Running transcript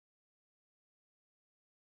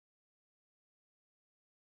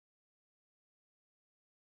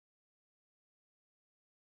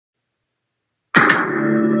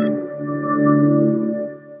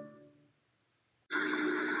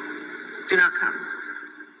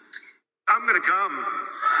I'm gonna come.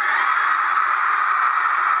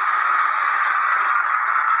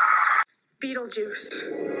 Beetlejuice.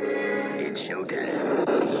 It's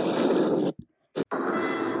showtime.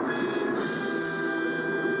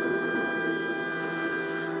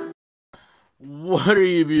 What are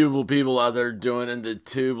you beautiful people out there doing in the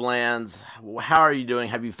tube lands? How are you doing?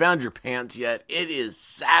 Have you found your pants yet? It is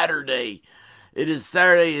Saturday. It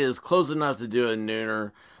is close enough to do a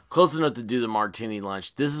nooner, close enough to do the martini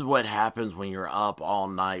lunch. This is what happens when you're up all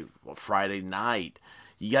night, Friday night.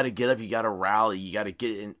 You got to get up, you got to rally, you got to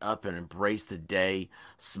get up and embrace the day,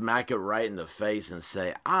 smack it right in the face and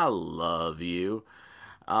say, I love you.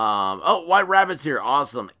 White Rabbit's here.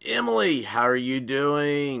 Awesome. Emily, how are you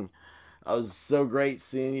doing? It was so great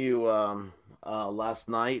seeing you last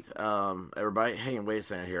night. Everybody, hang on, wait a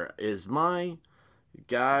second here. Is my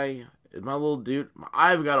little dude,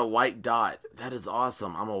 I've got a white dot. That is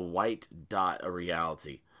awesome. I'm a white dot of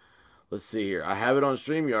reality. Let's see here. I have it on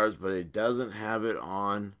StreamYards, but it doesn't have it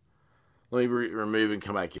on. Let me remove and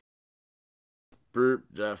come back here.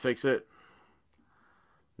 Did I fix it?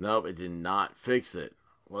 Nope, it did not fix it.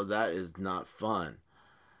 Well, that is not fun.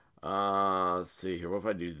 Let's see here. What if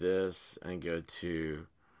I do this and go to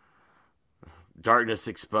darkness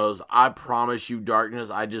exposed? I promise you, darkness.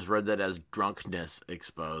 I just read that as drunkenness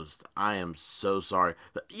exposed. I am so sorry.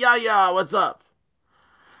 But yeah, what's up?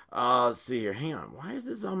 Let's see here. Hang on. Why is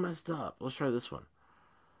this all messed up? Let's try this one.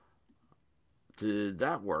 Did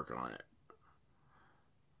that work on it?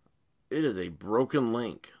 It is a broken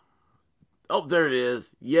link. Oh, there it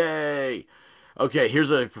is. Yay. Okay,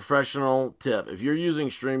 here's a professional tip. If you're using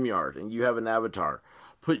StreamYard and you have an avatar,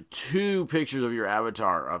 put 2 pictures of your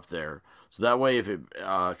avatar up there. So that way if it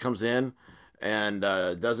comes in and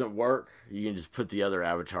doesn't work, you can just put the other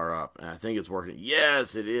avatar up. And I think it's working.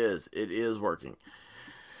 Yes, it is. It is working.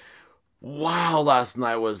 Wow, last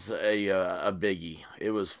night was a biggie.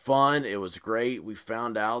 It was fun. It was great. We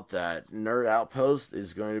found out that Nerd Outpost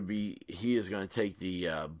is going to take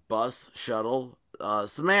the bus shuttle.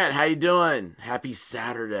 Samantha, how you doing? Happy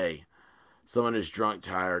Saturday. Someone is drunk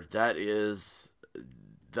tired. That is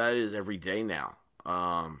every day now.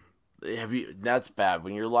 That's bad.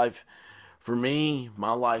 When your life, for me,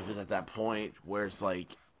 my life is at that point where it's like,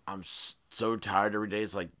 I'm so tired every day.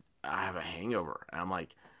 It's like, I have a hangover. And I'm like,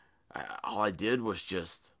 all I did was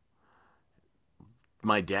just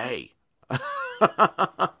my day.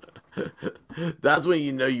 That's when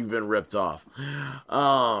you know you've been ripped off.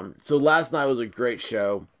 So last night was a great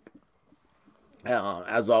show.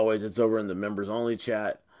 As always, it's over in the members only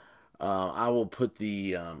chat. I will put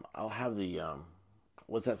I'll have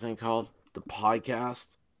what's that thing called? The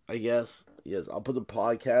podcast, I guess. Yes, I'll put the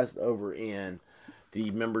podcast over in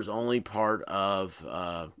the members only part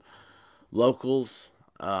of Locals.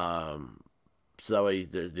 So that way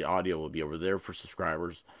the audio will be over there for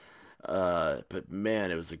subscribers. But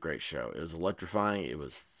man, it was a great show. It was electrifying. It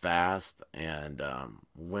was fast and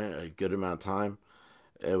went a good amount of time.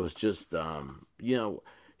 It was just,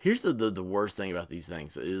 here's the worst thing about these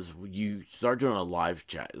things is you start doing a live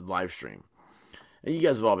stream, and you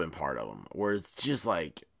guys have all been part of them, where it's just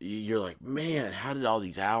like, you're like, man, how did all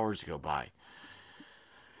these hours go by?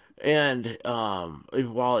 And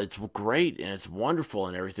while it's great and it's wonderful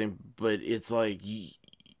and everything, but it's like you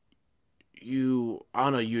I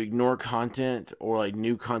don't know, you ignore content or like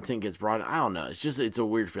new content gets brought in. I don't know. It's a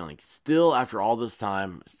weird feeling. Still, after all this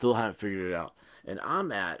time, still haven't figured it out. And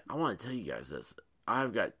I want to tell you guys this.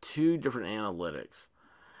 I've got 2 different analytics.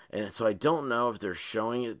 And so I don't know if they're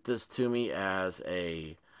showing this to me as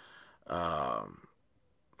a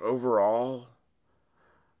overall.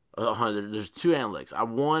 There's 2 analytics. I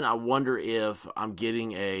wonder if I'm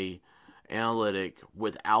getting a analytic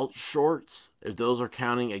without shorts, if those are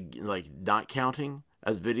counting, like not counting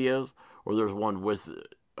as videos, or there's one with,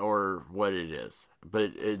 or what it is.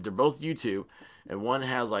 But they're both YouTube, and one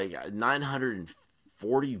has like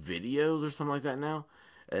 940 videos or something like that now.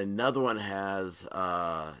 And another one has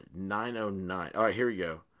 909. All right, here we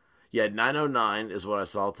go. Yeah, 909 is what I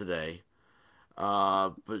saw today.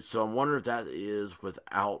 But so I'm wondering if that is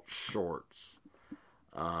without shorts.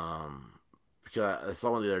 Because I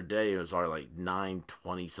saw one the other day, it was already like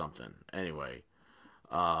 920 something. Anyway,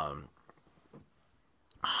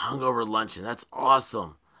 hungover luncheon. That's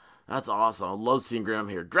awesome. That's awesome. I love seeing Graham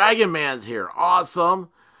here. Dragon Man's here.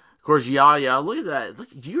 Awesome. Of course, yeah. Look at that. Look,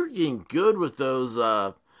 you're getting good with those.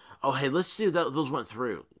 Hey, let's see if those went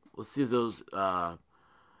through. Let's see if those.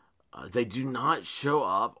 They do not show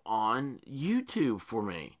up on YouTube for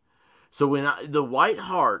me. So when the white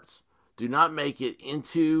hearts do not make it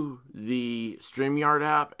into the StreamYard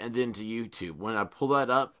app and then to YouTube. When I pull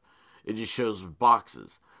that up, It just shows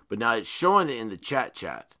boxes. But now it's showing it in the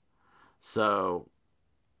chat. So,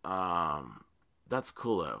 that's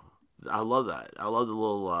cool though. I love that. I love the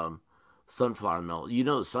little sunflower melt. You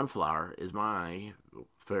know, the sunflower is my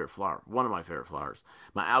favorite flower. One of my favorite flowers.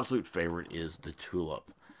 My absolute favorite is the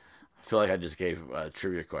tulip. I feel like I just gave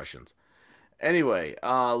trivia questions. Anyway,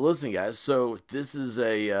 listen, guys. So this is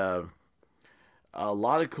a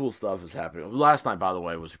lot of cool stuff is happening. Last night, by the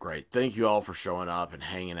way, was great. Thank you all for showing up and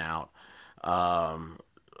hanging out. Um,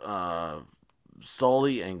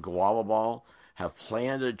 Sully and Guava Ball have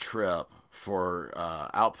planned a trip for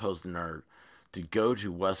Outpost Nerd to go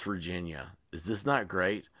to West Virginia. Is this not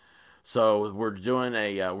great? So we're doing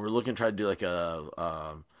we're looking to try to do like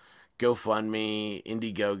a GoFundMe,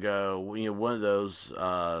 Indiegogo, one of those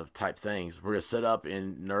type things. We're gonna set up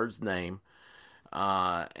in Nerd's name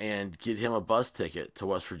and get him a bus ticket to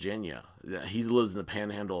West Virginia. He lives in the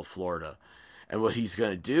Panhandle of Florida, and what he's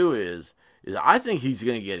gonna do is I think he's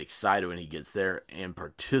gonna get excited when he gets there and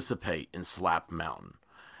participate in Slap Mountain.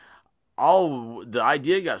 The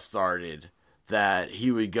idea got started that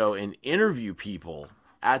he would go and interview people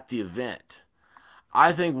at the event.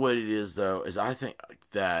 I think what it is though is I think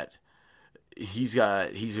that he's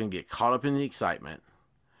going to get caught up in the excitement.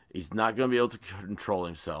 He's not going to be able to control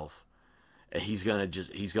himself, and he's going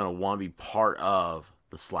to want to be part of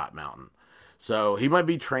the Slap Mountain. So he might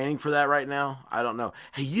be training for that right now. I don't know.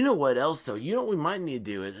 Hey, you know what else though? You know what we might need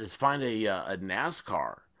to do is find a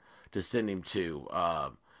NASCAR to send him to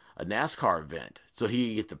a NASCAR event so he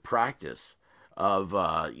can get the practice of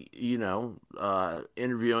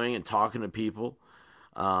interviewing and talking to people.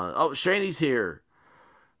 Shane's here.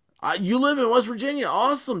 You live in West Virginia.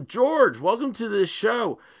 Awesome. George, welcome to this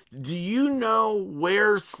show. Do you know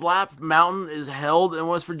where Slap Mountain is held in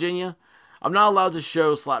West Virginia? I'm not allowed to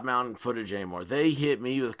show Slap Mountain footage anymore. They hit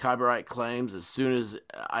me with copyright claims as soon as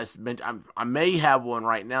I may have one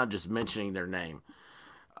right now just mentioning their name.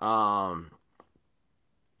 Rose,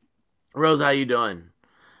 how you doing?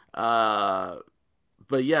 But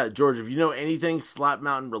yeah, George, if you know anything Slap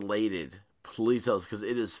Mountain related, please tell us because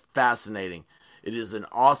it is fascinating. It is an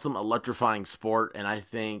awesome, electrifying sport, and I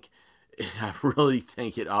really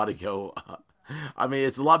think it ought to go. I mean,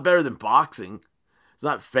 it's a lot better than boxing. It's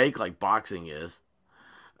not fake like boxing is.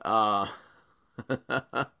 That's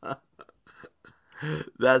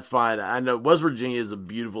fine. I know West Virginia is a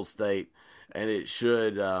beautiful state, and it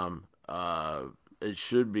should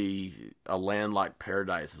be a landlocked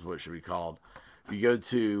paradise, is what it should be called. If you go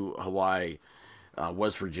to Hawaii,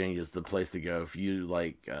 West Virginia is the place to go if you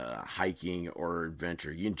like hiking or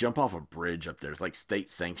adventure. You can jump off a bridge up there. It's like state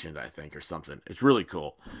sanctioned, I think, or something. It's really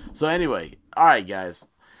cool. So anyway, all right, guys.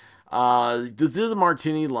 This is a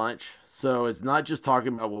Martini lunch, so it's not just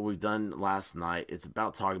talking about what we've done last night. It's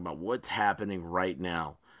about talking about what's happening right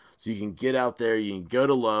now. So you can get out there. You can go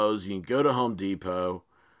to Lowe's. You can go to Home Depot.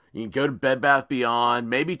 You can go to Bed Bath Beyond,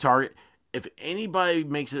 maybe Target. If anybody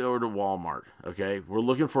makes it over to Walmart, okay, we're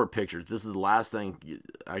looking for a picture. This is the last thing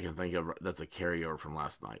I can think of that's a carryover from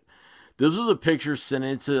last night. This was a picture sent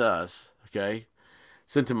in to us, okay,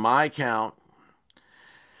 sent to my account.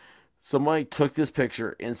 Somebody took this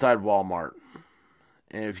picture inside Walmart.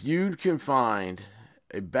 And if you can find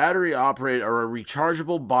a battery operated or a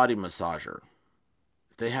rechargeable body massager,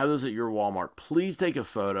 if they have those at your Walmart, please take a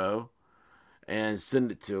photo and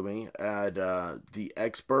send it to me at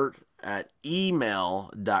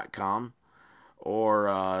theexpert@email.com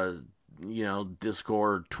or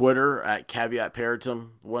Discord, Twitter at Caveat Peritum,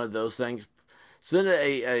 one of those things. Send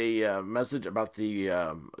a message about the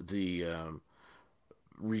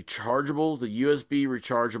rechargeable, the USB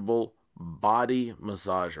rechargeable body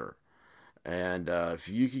massager, and if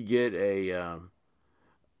you could get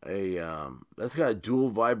that's got a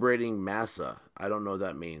dual vibrating massa. I don't know what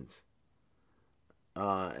that means.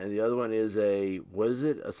 And the other one is a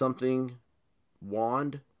something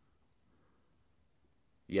wand?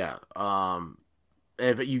 Yeah.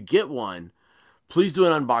 If you get one, please do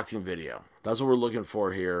an unboxing video. That's what we're looking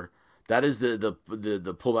for here. That is the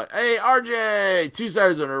pullback. Hey, RJ! 2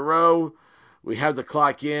 Saturdays in a row. We have to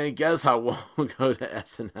clock in. Guess how long we'll go to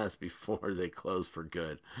S&S before they close for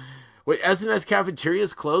good. Wait, S&S Cafeteria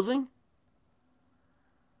is closing?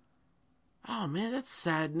 Oh, man, that's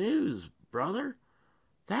sad news, brother.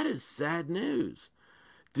 That is sad news.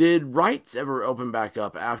 Did Wright's ever open back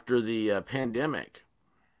up after the pandemic?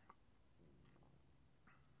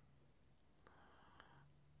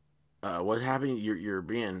 What happened? You're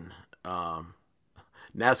being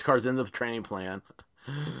NASCAR's in the training plan.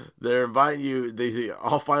 They're inviting you. They say,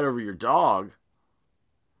 "I'll fight over your dog."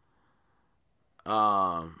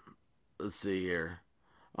 Let's see here.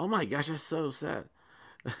 Oh my gosh, that's so sad.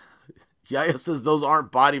 Yaya says those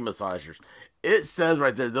aren't body massagers. It says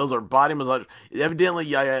right there, those are body massagers. Evidently,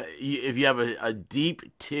 Yaya, if you have a deep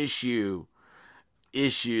tissue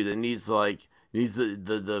issue that needs the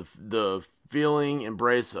feeling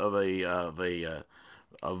embrace of a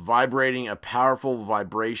vibrating, a powerful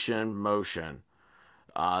vibration motion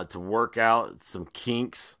to work out some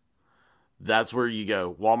kinks, that's where you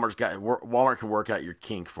go. Walmart can work out your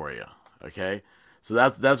kink for you. Okay, so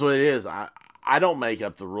that's what it is. I don't make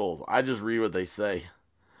up the rules. I just read what they say.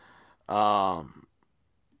 I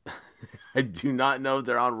do not know if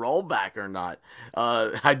they're on rollback or not.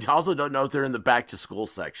 I also don't know if they're in the back to school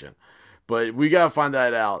section, but we gotta find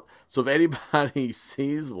that out. So if anybody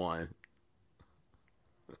sees one,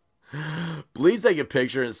 please take a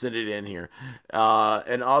picture and send it in here.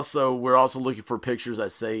 And also, we're also looking for pictures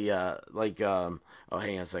that say, oh,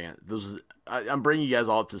 hang on a second. I'm bringing you guys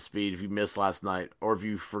all up to speed if you missed last night or if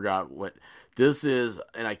you forgot what this is,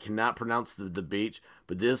 and I cannot pronounce the beach,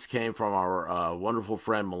 but this came from our wonderful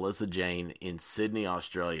friend Melissa Jane in Sydney,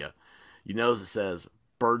 Australia. You notice it says,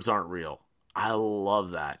 birds aren't real. I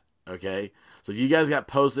love that, okay? So if you guys got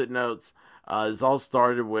Post-it notes, it's all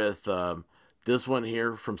started with... this one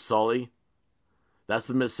here from Sully, that's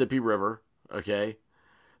the Mississippi River, okay?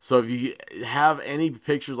 So if you have any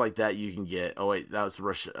pictures like that you can get, oh wait, that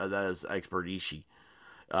is Expert Ishii.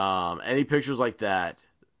 Any pictures like that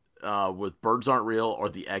with birds aren't real or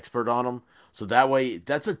the expert on them, so that way,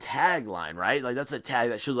 that's a tagline, right? Like that's a tag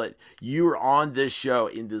that shows like you were on this show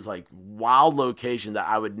in this like wild location that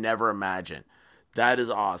I would never imagine. That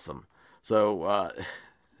is awesome. So,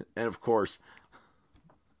 and of course,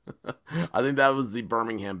 I think that was the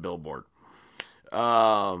Birmingham billboard.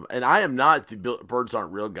 And I am not the Birds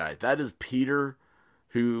Aren't Real guy. That is Peter,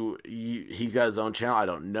 who he's got his own channel. I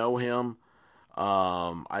don't know him.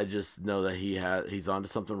 I just know that he's onto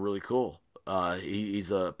something really cool.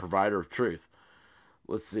 He's a provider of truth.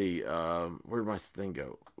 Let's see. Where'd my thing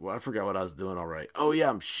go? Well, I forgot what I was doing already. Oh yeah,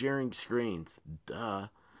 I'm sharing screens. Duh.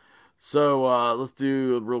 So let's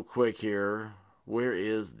do real quick here. Where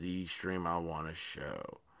is the stream I want to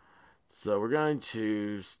show? So we're going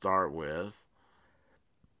to start with,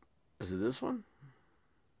 is it this one?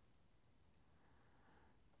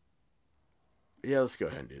 Yeah, let's go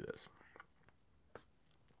ahead and do this.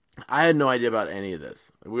 I had no idea about any of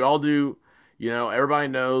this. We all do, everybody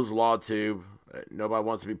knows LawTube. Nobody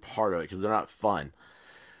wants to be part of it because they're not fun.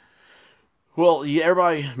 Well,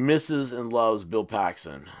 everybody misses and loves Bill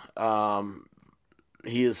Paxton.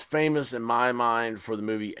 He is famous in my mind for the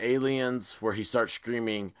movie Aliens, where he starts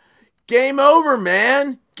screaming, "Game over,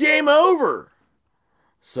 man! Game over!"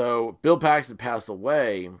 So Bill Paxton passed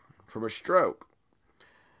away from a stroke.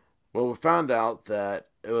 Well, we found out that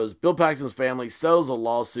it was Bill Paxton's family settles a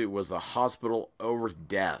lawsuit with the hospital over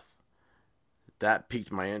death. That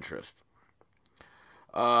piqued my interest.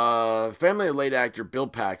 Family of late actor Bill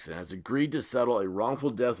Paxton has agreed to settle a wrongful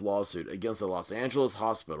death lawsuit against the Los Angeles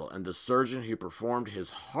hospital and the surgeon who performed his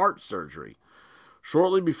heart surgery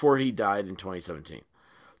shortly before he died in 2017.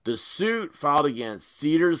 The suit filed against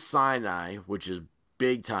Cedars-Sinai, which is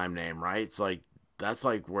big time name, right? That's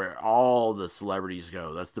like where all the celebrities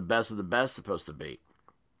go. That's the best of the best supposed to be.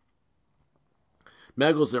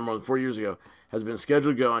 Medical center more than 4 years ago has been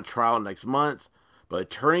scheduled to go on trial next month, but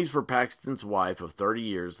attorneys for Paxton's wife of 30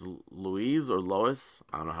 years, Louise or Lois,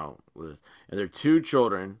 I don't know how it is, and their two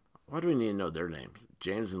children, why do we need to know their names?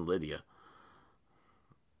 James and Lydia.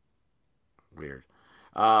 Weird.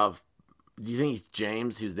 Do you think he's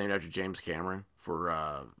James? He was named after James Cameron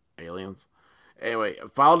for Aliens. Anyway,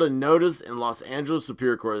 filed a notice in Los Angeles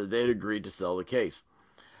Superior Court that they had agreed to settle the case.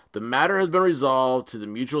 The matter has been resolved to the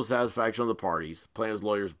mutual satisfaction of the parties, plaintiff's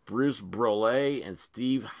lawyers Bruce Brole and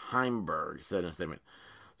Steve Heimberg said in a statement.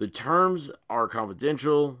 The terms are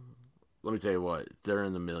confidential. Let me tell you what, they're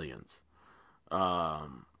in the millions.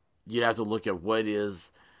 You'd have to look at what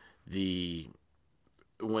is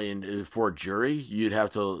for a jury, you'd have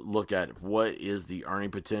to look at what is the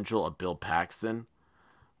earning potential of Bill Paxton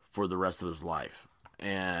for the rest of his life.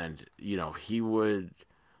 And,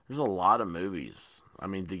 there's a lot of movies. I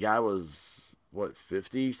mean, the guy was,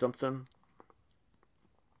 50-something?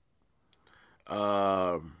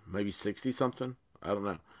 Maybe 60-something? I don't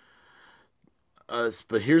know.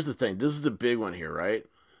 But here's the thing. This is the big one here, right?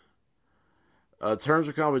 Terms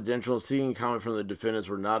are confidential. Seeking comment from the defendants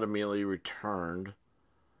were not immediately returned.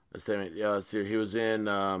 A statement. He was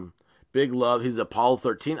in Big Love. He's Apollo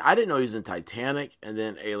 13. I didn't know he was in Titanic and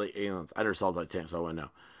then Aliens. I never saw Titanic, so I wouldn't know.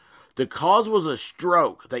 The cause was a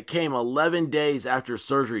stroke that came 11 days after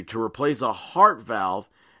surgery to replace a heart valve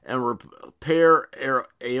and repair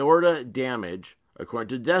aorta damage, according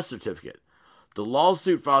to the death certificate. The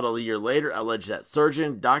lawsuit filed a year later alleged that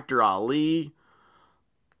surgeon Dr. Ali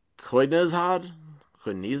Khoinezad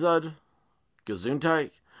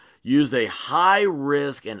Gesundheit used a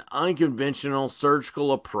high-risk and unconventional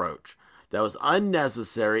surgical approach that was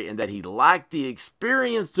unnecessary and that he lacked the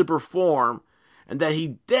experience to perform and that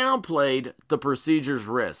he downplayed the procedure's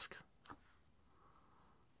risk.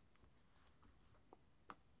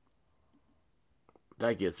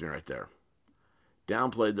 That gets me right there.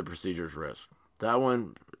 Downplayed the procedure's risk. That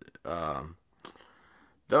one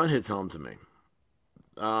hits home to me.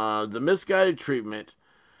 The misguided treatment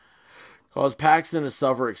caused Paxton to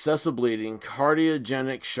suffer excessive bleeding,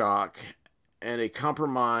 cardiogenic shock, and a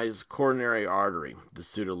compromised coronary artery, the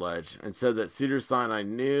suit alleged, and said that Cedars-Sinai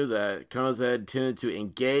knew that Khoinezad tended to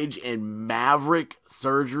engage in maverick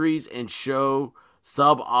surgeries and show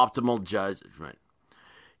suboptimal judgment.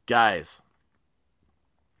 Guys,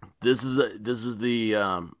 this is the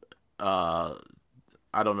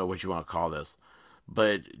I don't know what you want to call this,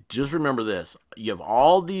 but just remember this: you have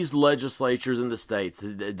all these legislatures in the states.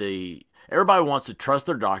 Everybody wants to trust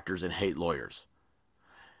their doctors and hate lawyers.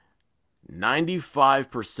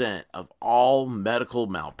 95% of all medical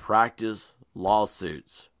malpractice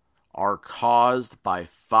lawsuits are caused by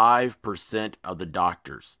 5% of the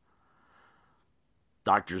doctors.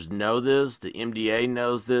 Doctors know this. The MDA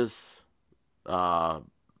knows this.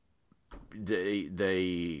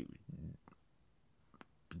 They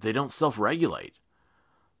don't self-regulate.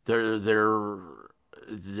 They're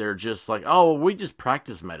just like, oh, we just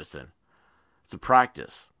practice medicine. It's a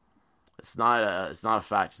practice. It's not a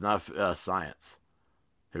fact. It's not a science.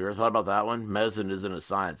 Have you ever thought about that one? Medicine isn't a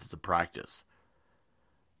science. It's a practice.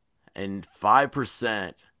 And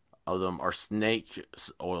 5% of them are snake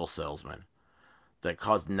oil salesmen that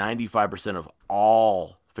cause 95% of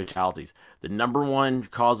all fatalities. The number one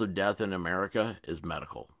cause of death in America is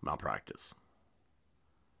medical malpractice.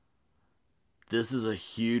 This is a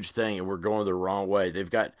huge thing, and we're going the wrong way.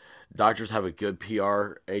 Doctors have a good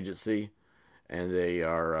PR agency, and they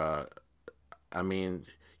are,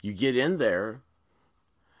 you get in there,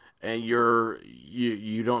 and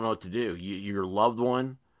you don't know what to do. Your loved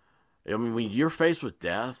one, when you're faced with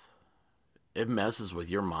death, it messes with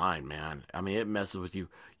your mind, man. It messes with you.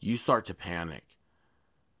 You start to panic.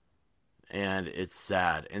 And it's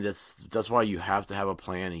sad. And that's why you have to have a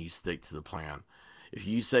plan and you stick to the plan. If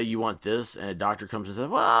you say you want this and a doctor comes and says,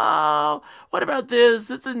 well, what about this?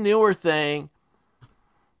 It's a newer thing.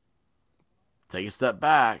 Take a step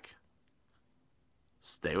back.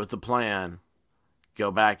 Stay with the plan. Go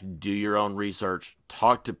back, do your own research.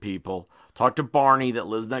 Talk to people. Talk to Barney that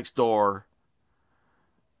lives next door.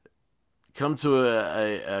 Come to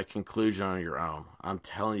a conclusion on your own. I'm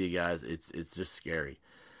telling you guys, it's just scary.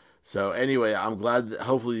 So anyway, I'm glad that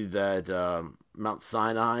hopefully that Mount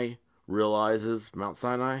Sinai realizes. Mount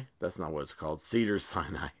Sinai? That's not what it's called.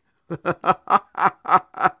 Cedars-Sinai.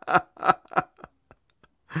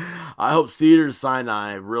 I hope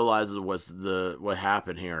Cedars-Sinai realizes what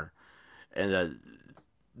happened here, and that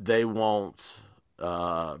they won't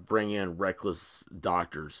bring in reckless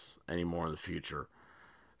doctors anymore in the future.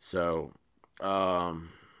 So, I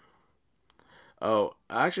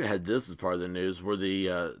actually had this as part of the news where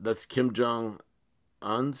that's Kim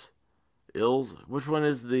Jong-un's ills. Which one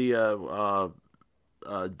is the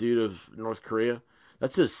dude of North Korea?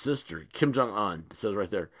 That's his sister, Kim Jong-un. It says right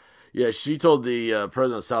there. Yeah, she told the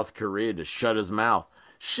president of South Korea to shut his mouth.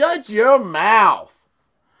 Shut your mouth!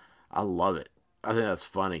 I love it. I think that's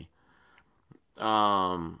funny.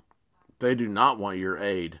 They do not want your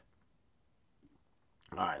aid.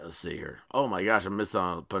 All right, let's see here. Oh my gosh, I missed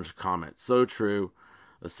on a bunch of comments. So true.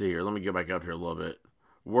 Let's see here. Let me get back up here a little bit.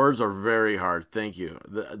 Words are very hard. Thank you.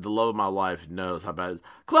 The love of my life knows how bad it is.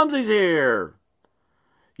 Clumsy's here.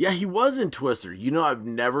 Yeah, he was in Twister. I've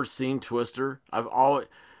never seen Twister.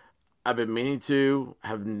 I've been meaning to,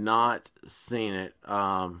 have not seen it.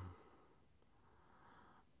 But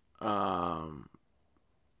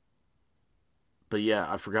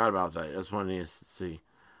yeah, I forgot about that. That's one I need to see.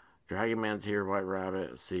 Dragon Man's here, White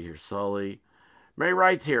Rabbit. Let's see here, Sully. Mary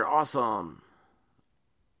Wright's here. Awesome.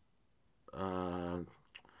 Did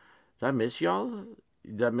I miss y'all?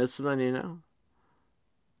 Did I miss something you know?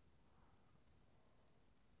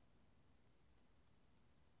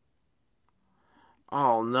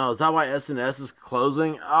 Oh no, is that why SNS is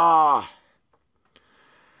closing?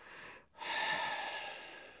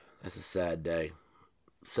 That's a sad day.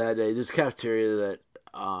 Sad day. This cafeteria that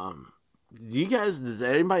does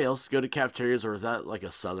anybody else go to cafeterias, or is that like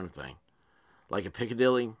a southern thing? Like a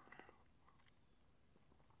Piccadilly?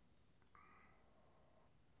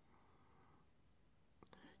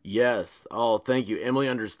 Yes. Oh, thank you. Emily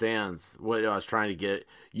understands what I was trying to get.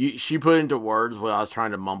 She put into words what I was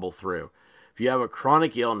trying to mumble through. If you have a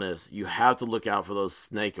chronic illness, you have to look out for those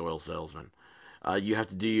snake oil salesmen. You have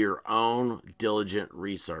to do your own diligent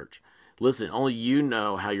research. Listen, only you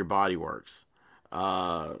know how your body works.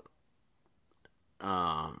 Uh,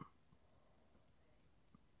 um,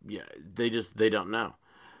 yeah, they don't know.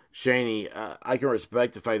 Shaney, I can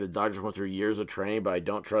respect the fact that doctors went through years of training, but I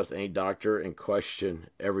don't trust any doctor and question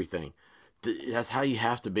everything. That's how you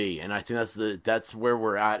have to be, and I think that's where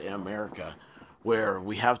we're at in America, where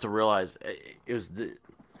we have to realize it was the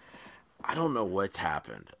I don't know what's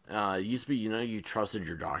happened. It used to be you trusted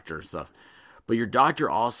your doctor and stuff, but your doctor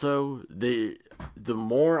also the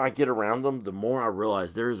more I get around them, the more I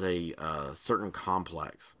realize there's a certain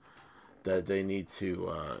complex that they need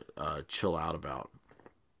to chill out about.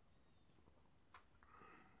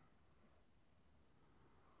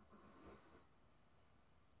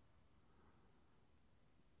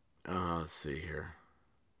 Let's see here.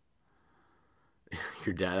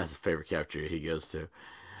 Your dad has a favorite cafeteria he goes to.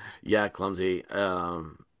 Yeah, clumsy. Yeah,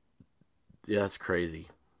 that's crazy.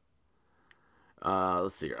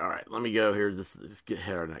 Let's see. All right, let me go here. Let's get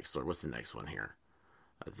hit our next story. What's the next one here?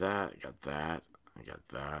 Got that. Got that. I got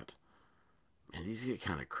that. Man, these get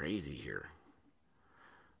kind of crazy here.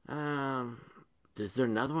 Um, is there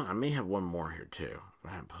another one? I may have one more here too.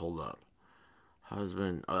 I haven't pulled up.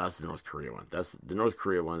 Husband. Oh, that's the North Korea one. That's the North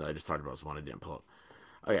Korea one that I just talked about. Was one I didn't pull up.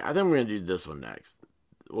 Okay, I think we're gonna do this one next.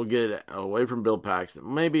 We'll get away from Bill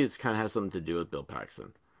Paxton. Maybe it's kind of has something to do with Bill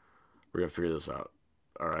Paxton. We're gonna figure this out.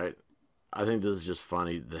 All right. I think this is just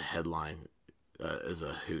funny. The headline is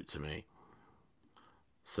a hoot to me.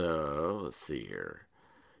 So let's see here.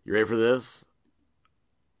 You ready for this?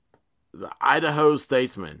 The Idaho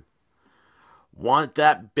Statesman want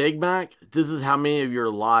that Big Mac. This is how many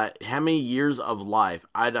years of life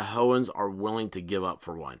Idahoans are willing to give up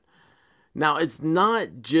for one. Now it's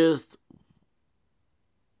not just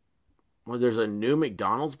there's a new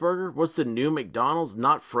McDonald's burger. What's the new McDonald's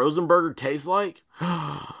not frozen burger taste like?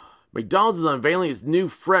 McDonald's is unveiling its new,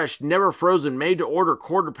 fresh, never frozen, made to order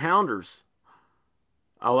quarter pounders.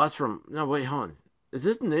 Oh, that's from. No, wait, hold on. Is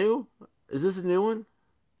this new? Is this a new one?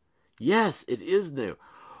 Yes, it is new.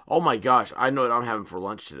 Oh my gosh, I know what I'm having for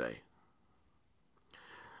lunch today.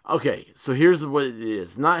 Okay, so here's what it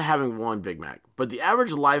is. Not having one Big Mac, but the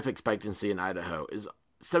average life expectancy in Idaho is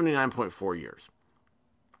 79.4 years.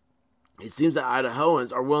 It seems that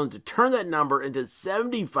Idahoans are willing to turn that number into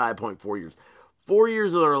 75.4 years. 4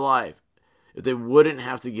 years of their life if they wouldn't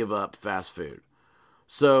have to give up fast food.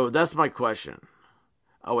 So that's my question.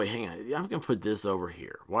 Oh, wait, hang on. I'm going to put this over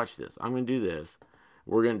here. Watch this. I'm going to do this.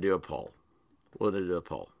 We're going to do a poll. We're going to do a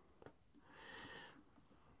poll.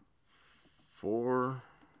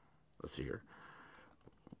 Let's see here.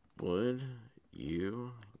 Would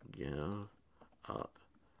you give up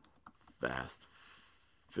fast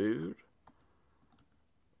food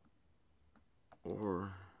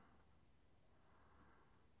or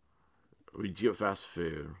would you give fast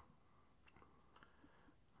food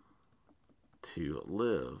to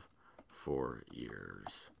live 4 years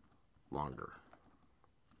longer?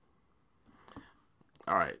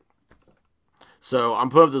 All right. So I'm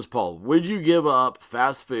putting up this poll. Would you give up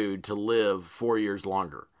fast food to live 4 years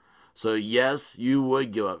longer? So yes, you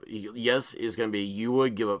would give up. Yes is going to be you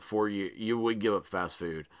would give up 4 years. You would give up fast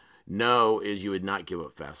food. No is you would not give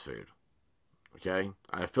up fast food. Okay.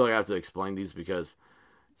 I feel like I have to explain these because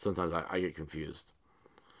sometimes I get confused.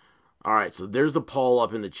 All right. So there's the poll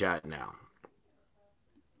up in the chat now.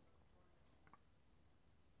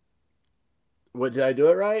 What, did I do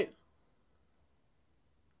it right?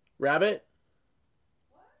 Rabbit?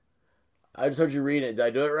 I just heard you read it. Did I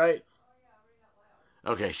do it right?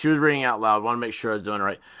 Okay, she was reading out loud. Want to make sure I was doing it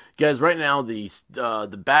right, guys. Right now, the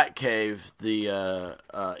Bat Cave, the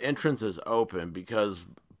entrance is open because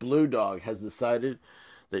Blue Dog has decided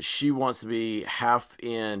that she wants to be half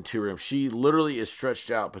in two rooms. She literally is stretched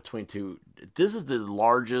out between two. This is the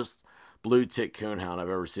largest blue tick coonhound I've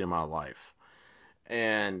ever seen in my life,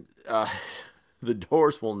 and the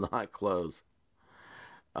doors will not close.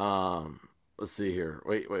 Let's see here.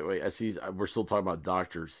 Wait. I see. We're still talking about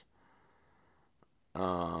doctors.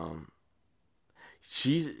 Um,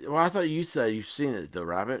 well, I thought you said you've seen it, the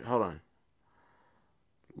rabbit. Hold on.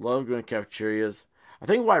 Love going to cafeterias. I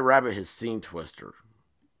think White Rabbit has seen Twister.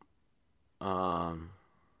 Um,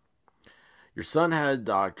 your son had a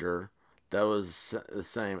doctor that was the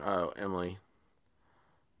same. Oh, Emily.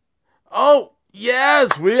 Oh,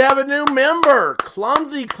 yes, we have a new member.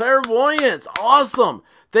 Clumsy Clairvoyance. Awesome.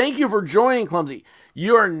 Thank you for joining, Clumsy.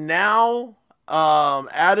 You are now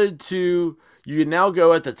added to You can now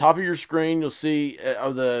go at the top of your screen. You'll see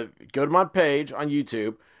go to my page on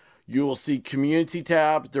YouTube. You will see community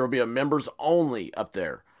tab. There will be a members only up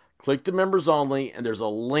there. Click the members only, and there's a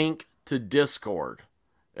link to Discord.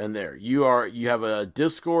 And there you have a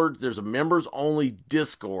Discord. There's a members only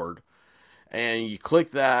Discord, and you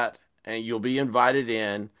click that, and you'll be invited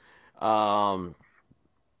in. And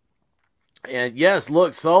yes,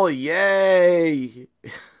 look, Sully, yay!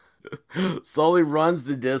 Sully runs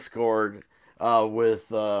the Discord with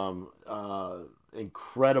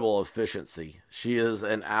incredible efficiency. She is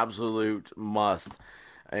an absolute must,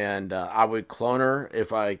 and I would clone her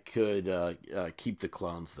if I could keep the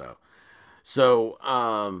clones, though. So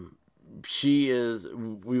she is.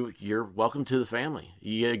 You're welcome to the family.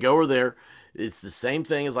 You go over there. It's the same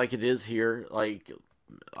thing as like it is here. Like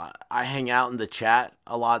I hang out in the chat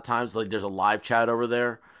a lot of times. Like there's a live chat over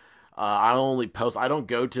there. I only post. I don't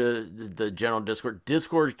go to the general Discord.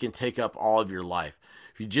 Discord can take up all of your life.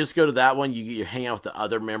 If you just go to that one, you hang out with the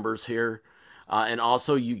other members here, and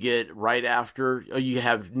also you get right after. You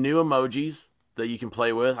have new emojis that you can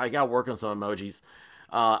play with. I got to work on some emojis.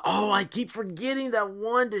 I keep forgetting that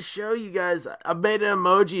one to show you guys. I made an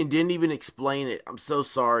emoji and didn't even explain it. I'm so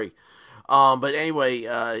sorry. But anyway,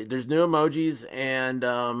 there's new emojis and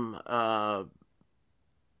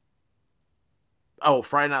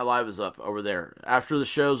Friday Night Live is up over there. After the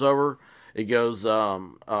show's over, it goes,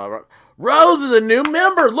 Rose is a new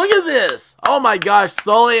member. Look at this. Oh my gosh,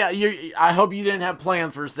 Sully, I hope you didn't have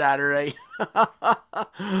plans for Saturday.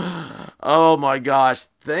 Oh my gosh,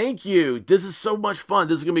 thank you. This is so much fun.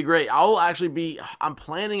 This is going to be great. I'm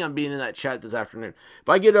planning on being in that chat this afternoon. If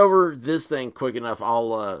I get over this thing quick enough,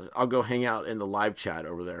 I'll go hang out in the live chat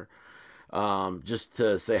over there. Just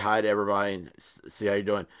to say hi to everybody and see how you're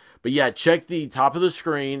doing. But yeah, check the top of the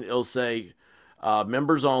screen. It'll say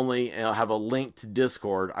members only, and it'll have a link to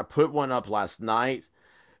Discord. I put one up last night.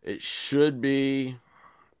 It should be.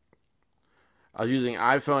 I was using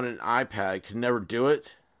iPhone and iPad. Could never do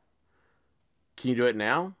it. Can you do it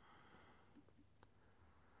now?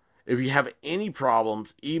 If you have any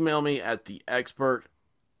problems, email me at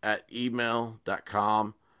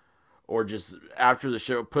theexpert@email.com, or just after the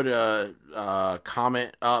show, put a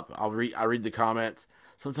comment up. I read the comments.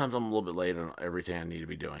 Sometimes I'm a little bit late on everything I need to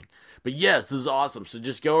be doing. But yes, this is awesome. So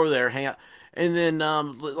just go over there, hang out. And then,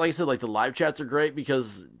 like I said, like the live chats are great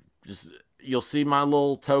because you'll see my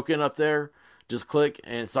little token up there. Just click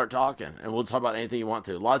and start talking, and we'll talk about anything you want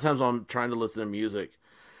to. A lot of times I'm trying to listen to music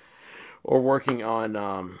or working on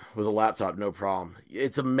with a laptop, no problem.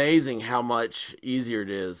 It's amazing how much easier it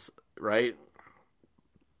is, right?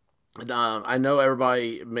 And, I know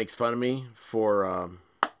everybody makes fun of me for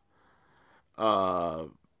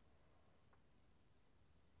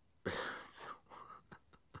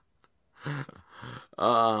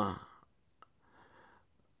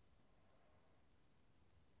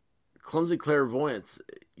Clumsy Clairvoyance.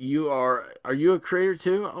 Are you a creator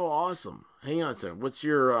too? Oh, awesome. Hang on a second. What's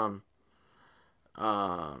your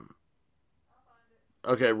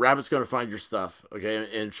okay, Rabbit's gonna find your stuff,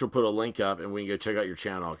 okay, and she'll put a link up and we can go check out your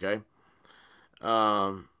channel, okay?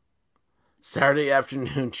 Saturday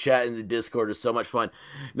afternoon chat in the Discord is so much fun.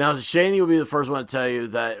 Now, Shani will be the first one to tell you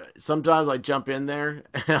that sometimes I jump in there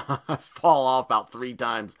and I fall off about 3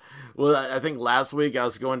 times. Well, I think last week I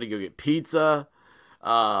was going to go get pizza.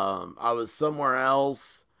 I was somewhere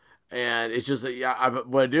else, and it's just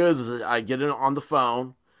what I do is I get in on the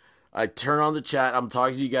phone, I turn on the chat, I'm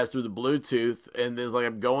talking to you guys through the Bluetooth, and it's like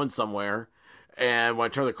I'm going somewhere, and when I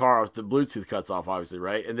turn the car off, the Bluetooth cuts off, obviously,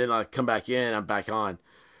 right? And then I come back in, I'm back on.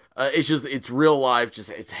 It's real life,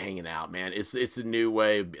 it's hanging out, man. It's the new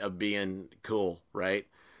way of being cool, right?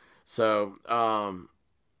 So,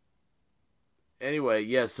 anyway,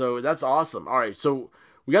 yeah, so that's awesome. All right, so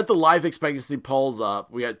we got the life expectancy polls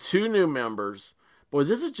up. We got 2 new members. Boy,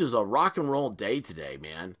 this is just a rock and roll day today,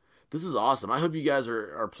 man. This is awesome. I hope you guys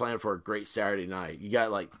are planning for a great Saturday night. You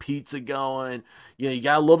got like pizza going. You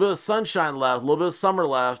got a little bit of sunshine left, a little bit of summer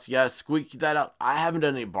left. You got to squeak that out. I haven't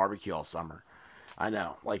done any barbecue all summer. I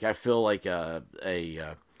know. Like I feel like I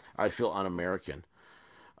feel un-American.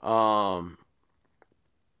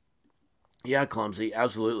 Yeah, Clumsy,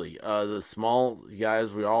 absolutely. The small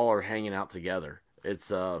guys, we all are hanging out together. It's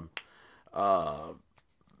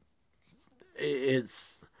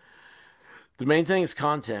the main thing is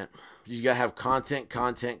content. You gotta have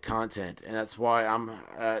content, and that's why I'm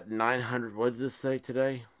at 900. What did this say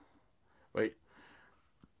today? Wait,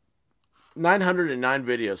 909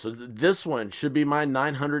 videos. So this one should be my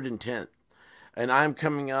 910th, and I'm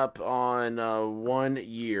coming up on 1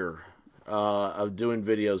 year of doing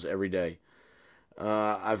videos every day.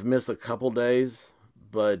 I've missed a couple days,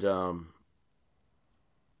 but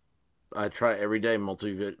I try every day,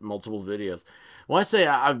 multiple videos. When I say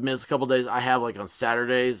I've missed a couple days, I have like on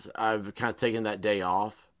Saturdays. I've kind of taken that day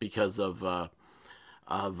off because of Friday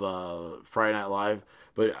Night Live.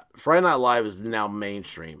 But Friday Night Live is now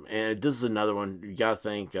mainstream, and this is another one you gotta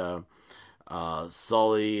think.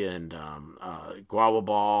 Sully and Guava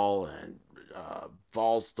Ball and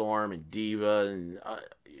Volstorm and Diva and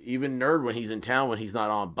even Nerd when he's in town when he's not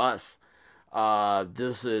on bus.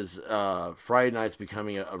 This is Friday night's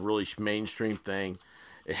becoming a really mainstream thing.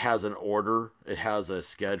 It has an order. It has a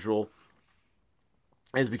schedule.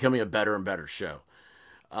 And it's becoming a better and better show.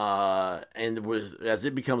 As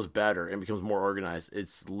it becomes better and becomes more organized,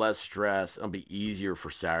 it's less stress. It'll be easier for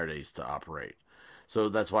Saturdays to operate. So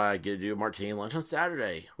that's why I get to do a Martini lunch on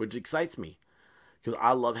Saturday, which excites me because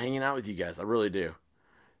I love hanging out with you guys. I really do.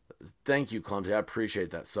 Thank you, Clumsy. I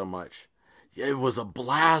appreciate that so much. It was a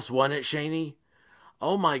blast, wasn't it, Shaney?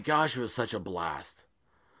 Oh my gosh, it was such a blast.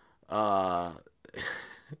 Uh,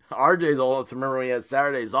 RJ's old enough to remember when he had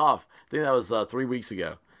Saturdays off. I think that was 3 weeks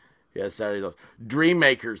ago. He had Saturdays off.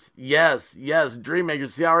 Dreammakers, yes,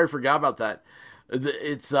 Dreammakers. See, I already forgot about that.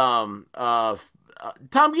 It's Tom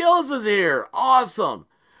Gillis is here. Awesome.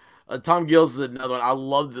 Tom Gillis is another one. I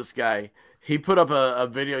love this guy. He put up a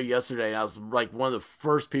video yesterday, and I was like one of the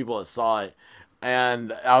first people that saw it.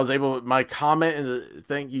 And I was able, my comment in the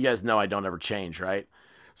thing, you guys know I don't ever change, right?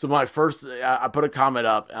 So I put a comment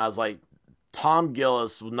up, and I was like, Tom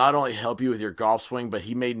Gillis will not only help you with your golf swing, but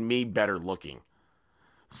he made me better looking.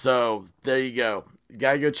 So there you go. You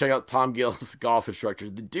gotta go check out Tom Gillis, golf instructor.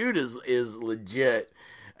 The dude is legit,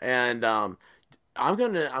 and I'm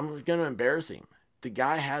gonna embarrass him. The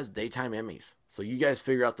guy has daytime Emmys, so you guys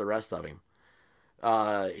figure out the rest of him.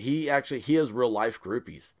 He has real life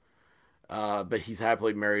groupies, but he's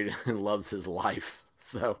happily married and loves his life.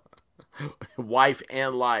 So, wife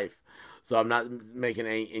and life. So I'm not making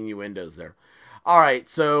any innuendos there. All right.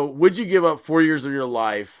 So would you give up 4 years of your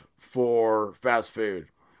life for fast food?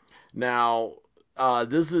 Now,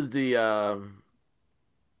 this is the.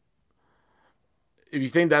 If you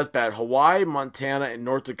think that's bad, Hawaii, Montana, and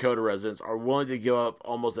North Dakota residents are willing to give up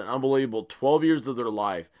almost an unbelievable 12 years of their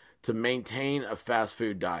life to maintain a fast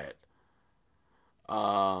food diet.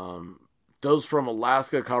 Those from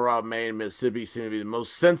Alaska, Colorado, Maine, and Mississippi seem to be the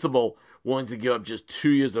most sensible, willing to give up just 2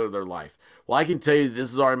 years of their life. Well, I can tell you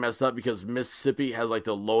this is already messed up because Mississippi has like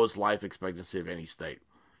the lowest life expectancy of any state.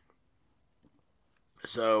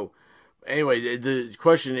 So, anyway, the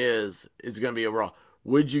question is going to be overall,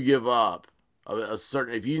 would you give up a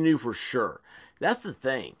certain, if you knew for sure? That's the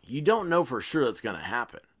thing. You don't know for sure that's going to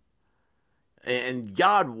happen. And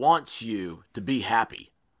God wants you to be happy.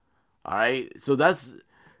 All right? So that's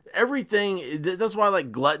everything. That's why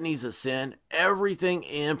like gluttony's a sin. Everything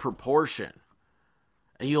in proportion.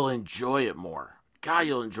 And you'll enjoy it more. God,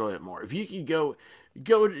 you'll enjoy it more. If you could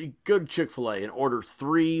go to Chick-fil-A and order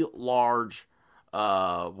 3 large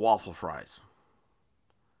waffle fries,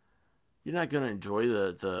 you're not going to enjoy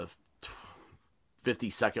the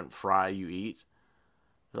 50-second fry you eat.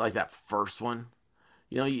 Like that first one.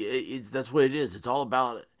 You know, that's what it is. It's all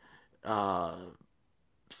about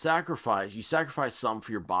sacrifice. You sacrifice something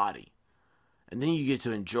for your body. And then you get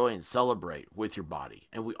to enjoy and celebrate with your body.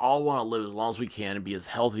 And we all want to live as long as we can and be as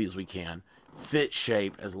healthy as we can. Fit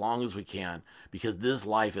shape as long as we can. Because this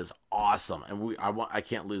life is awesome. And I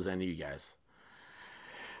can't lose any of you guys.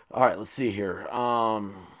 All right, let's see here.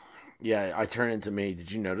 Yeah, I turned into me.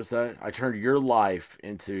 Did you notice that? I turned your life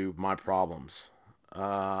into my problems.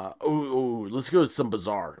 Let's go with some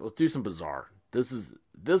bizarre. Let's do some bizarre.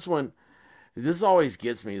 This one. This always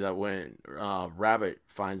gets me that when Rabbit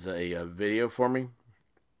finds a video for me.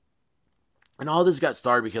 And all this got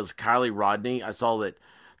started because Kylie Rodney, I saw that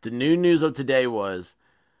the new news of today was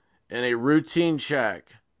in a routine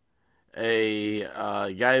check, a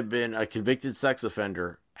guy had been a convicted sex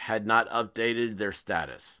offender, had not updated their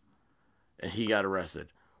status. And he got arrested.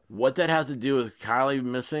 What that has to do with Kylie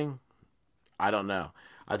missing, I don't know.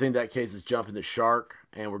 I think that case is jumping the shark,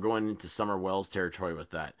 and we're going into Summer Wells territory with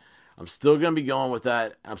that. I'm still going to be going with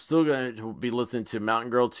that. I'm still going to be listening to Mountain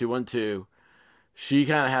Girl 212. She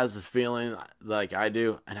kind of has this feeling like I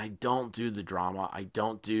do, and I don't do the drama. I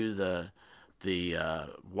don't do the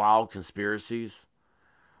wild conspiracies.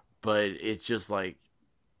 But it's just like,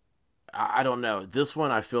 I don't know. This one,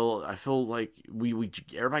 I feel like we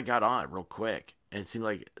everybody got on it real quick, and it seemed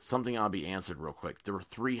like something ought to be answered real quick. There were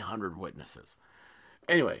 300 witnesses.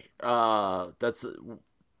 Anyway, we'll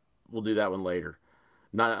do that one later.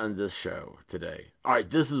 Not on this show today. All right,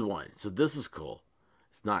 this is one. So this is cool.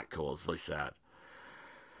 It's not cool. It's really sad.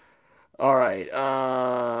 All right.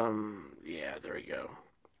 Yeah, there we go.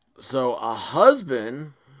 So a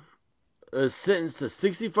husband is sentenced to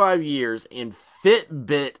 65 years in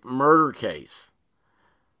Fitbit murder case.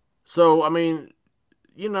 So, I mean,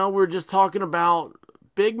 we're just talking about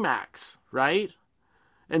Big Macs, right?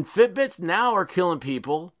 And Fitbits now are killing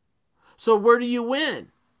people. So where do you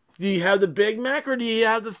win? Do you have the Big Mac or do you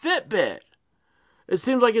have the Fitbit? It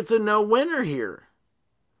seems like it's a no-winner here.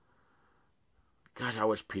 Gosh, I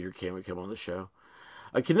wish Peter Kane would come on the show.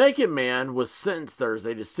 A Connecticut man was sentenced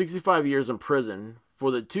Thursday to 65 years in prison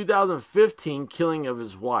for the 2015 killing of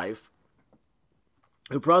his wife,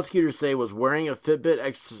 who prosecutors say was wearing a Fitbit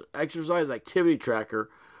exercise activity tracker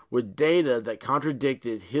with data that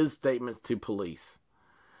contradicted his statements to police.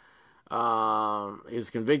 He was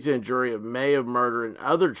convicted in jury of May of murder and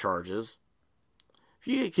other charges. If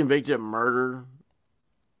you get convicted of murder,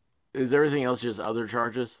 is everything else just other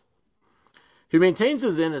charges? He maintains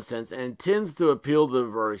his innocence and intends to appeal the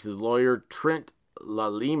verdict, his lawyer Trent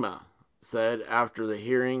LaLima said after the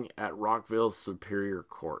hearing at Rockville Superior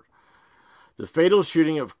Court. The fatal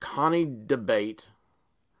shooting of Connie DeBate.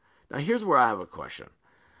 Now here's where I have a question.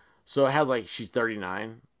 So it has she's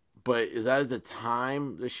 39, but is that at the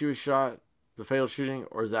time that she was shot, the fatal shooting,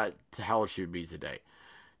 or is that how old she would be today?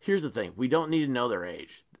 Here's the thing. We don't need to know their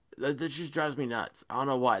age. That just drives me nuts. I don't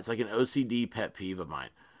know why. It's like an OCD pet peeve of mine.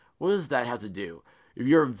 What does that have to do? If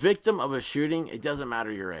you're a victim of a shooting, it doesn't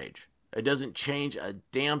matter your age. It doesn't change a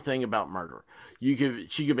damn thing about murder. She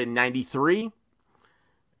could have been 93,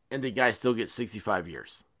 and the guy still gets 65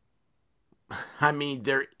 years. I mean,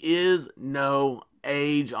 there is no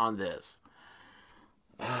age on this.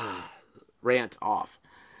 Rant off.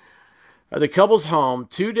 The couple's home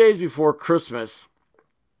 2 days before Christmas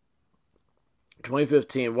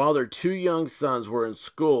 2015, while their two young sons were in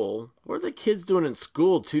school. What are the kids doing in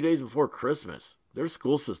school 2 days before Christmas? Their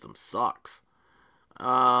school system sucks.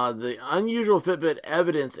 The unusual Fitbit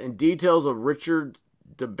evidence and details of Richard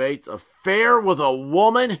DeBate's affair with a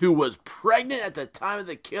woman who was pregnant at the time of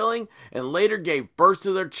the killing and later gave birth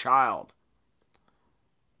to their child.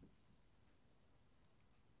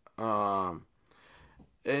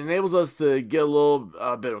 It enables us to get a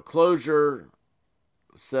little bit of closure,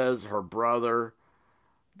 says her brother.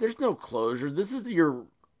 There's no closure. This is you're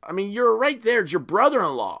right there. It's your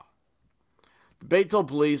brother-in-law. DeBate told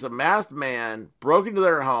police a masked man broke into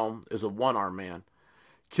their home. It was a one-armed man.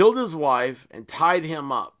 Killed his wife and tied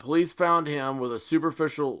him up. Police found him with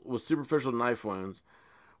superficial knife wounds,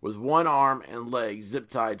 with one arm and leg zip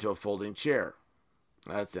tied to a folding chair.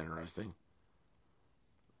 That's interesting.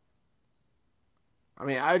 I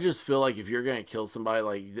mean, I just feel like if you're going to kill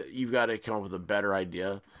somebody, you've got to come up with a better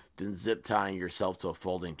idea than zip tying yourself to a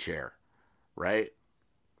folding chair, right?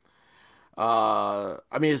 I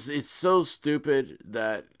mean, it's so stupid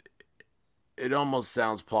that it almost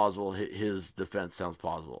sounds plausible. His defense sounds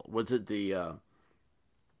plausible. What's it?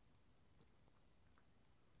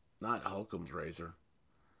 Not Holcomb's razor.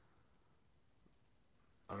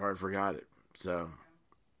 Oh, I forgot it. So,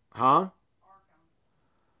 huh?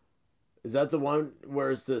 Is that the one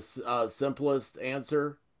where it's the simplest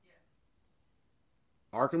answer?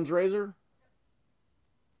 Yes. Arkham's razor?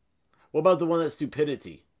 What about the one that's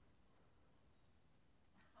stupidity?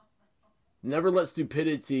 Never let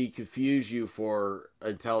stupidity confuse you for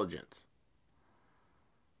intelligence.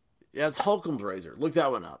 Yeah, it's Holcomb's razor. Look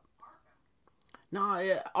that one up. No,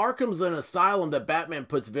 yeah, Arkham's an asylum that Batman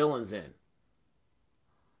puts villains in.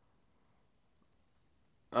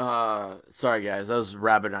 Sorry guys, that was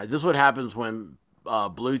rabbit eye. This is what happens when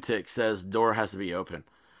Blue Tick says door has to be open.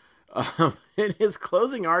 In his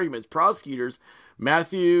closing arguments, prosecutors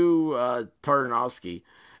Matthew Tartanovsky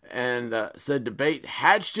said DeBate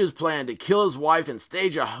hatched his plan to kill his wife and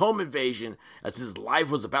stage a home invasion as his life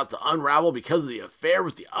was about to unravel because of the affair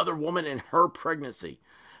with the other woman and her pregnancy.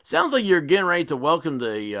 Sounds like you're getting ready to welcome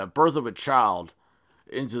the birth of a child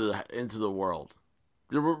into the world.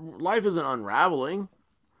 Your life isn't unraveling.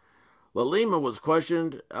 LaLima was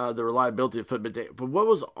questioned the reliability of Fitbit data, but what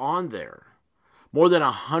was on there? More than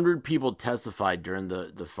 100 people testified during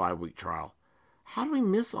the 5-week trial. How do we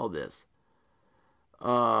miss all this?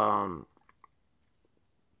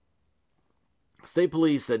 State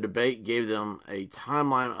police said DeBate gave them a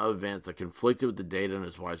timeline of events that conflicted with the data on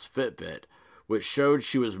his wife's Fitbit, which showed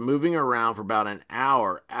she was moving around for about an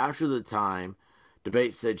hour after the time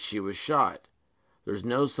DeBate said she was shot. There's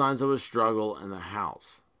no signs of a struggle in the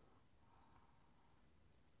house.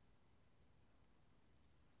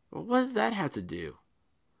 Well, what does that have to do?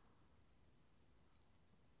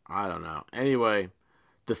 I don't know. Anyway,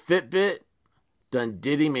 the Fitbit done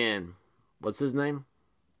did him in. What's his name?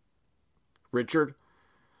 Richard.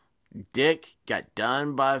 Dick got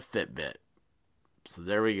done by a Fitbit. So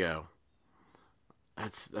there we go.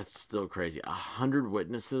 That's still crazy. 100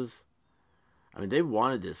 witnesses. I mean, they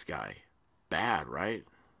wanted this guy bad, right?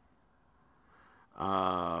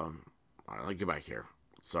 All right, let me get back here.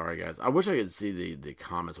 Sorry, guys. I wish I could see the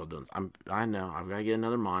comments while doing this. I know. I've got to get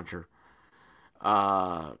another monitor.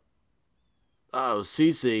 Uh,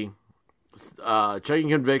 CC. Checking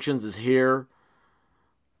convictions is here.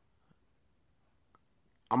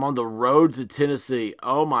 I'm on the road to Tennessee.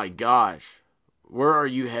 Oh my gosh. Where are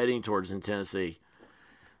you heading towards in Tennessee?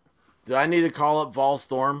 Do I need to call up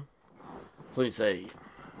Volstorm? Please say,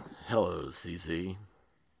 hello, CC.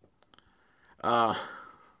 Oh,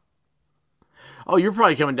 you're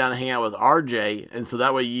probably coming down to hang out with RJ, and so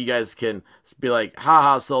that way you guys can be like,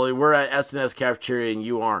 haha, Sully, we're at SNS Cafeteria and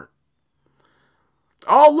you aren't.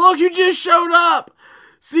 Oh, look, you just showed up!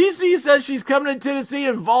 CC says she's coming to Tennessee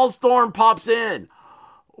and Volstorm pops in.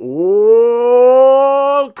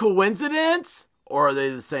 Oh, coincidence? Or are they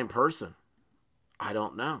the same person? I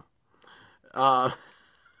don't know.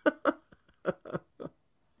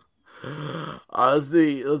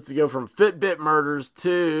 Let's go from Fitbit murders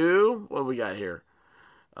to what we got here.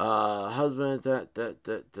 Husband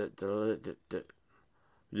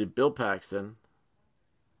we did Bill Paxton.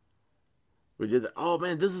 We did that. Oh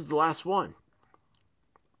man, this is the last one.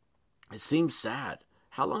 It seems sad.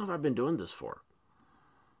 How long have I been doing this for?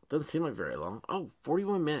 Doesn't seem like very long. Oh,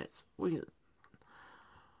 41 minutes.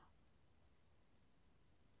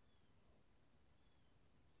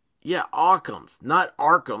 Yeah, Occam's, not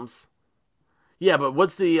Arkham's. Yeah, but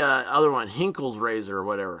what's the other one? Hinkle's razor or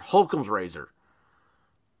whatever. Holcomb's razor.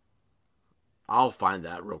 I'll find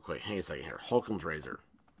that real quick. Hang a second here. Holcomb's razor.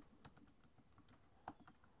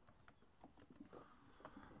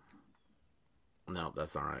 No,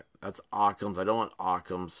 that's not right. That's Occam's. I don't want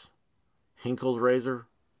Occam's. Hinkle's razor.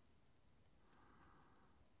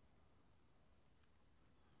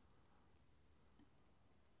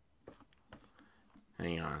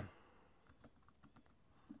 Hang on.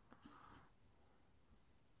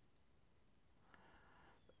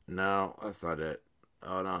 No, that's not it.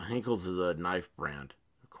 Oh no, Hinkle's is a knife brand.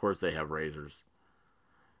 Of course they have razors.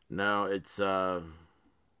 No, it's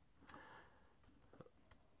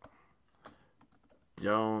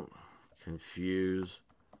don't confuse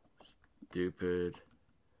stupid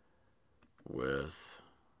with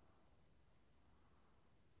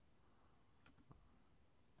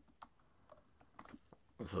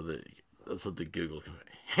that's what the Google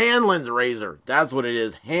Hanlon's razor. That's what it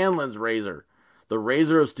is. Hanlon's razor. The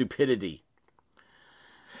razor of stupidity.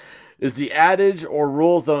 Is the adage or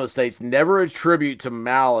rule of thumb that states never attribute to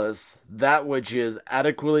malice that which is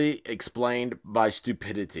adequately explained by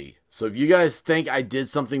stupidity. So if you guys think I did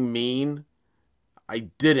something mean, I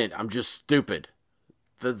didn't. I'm just stupid.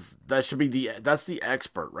 That's the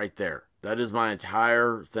expert right there. That is my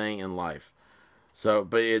entire thing in life. So,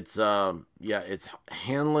 but it's it's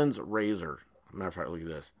Hanlon's razor. Matter of fact, look at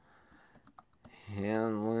this.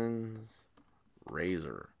 Hanlon's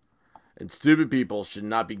razor. And stupid people should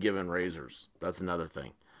not be given razors. That's another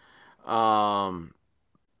thing.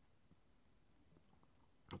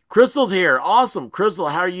 Crystal's here. Awesome. Crystal,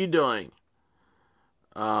 how are you doing?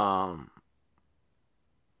 What's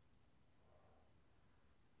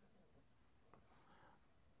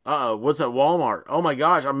at Walmart? Oh my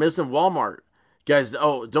gosh, I'm missing Walmart. Guys,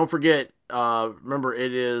 don't forget, remember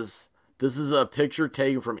this is a picture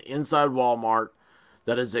taken from inside Walmart.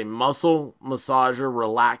 That is a muscle massager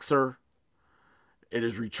relaxer. It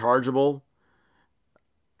is rechargeable.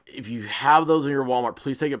 If you have those in your Walmart,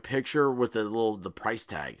 please take a picture with the price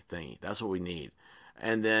tag thingy. That's what we need.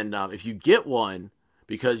 And then if you get one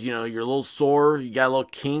because you're a little sore, you got a little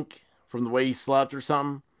kink from the way you slept or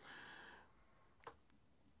something,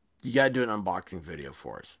 you gotta do an unboxing video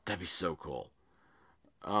for us. That'd be so cool.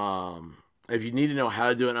 If you need to know how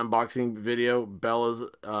to do an unboxing video, Bella's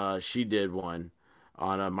she did one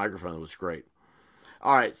on a microphone that was great.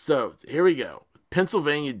 All right, so here we go.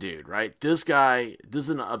 Pennsylvania dude, right? This is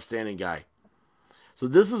an upstanding guy. So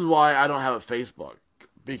this is why I don't have a Facebook,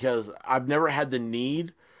 because I've never had the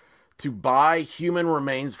need to buy human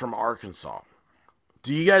remains from Arkansas.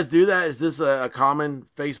 Do you guys do that? Is this a common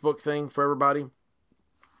Facebook thing for everybody?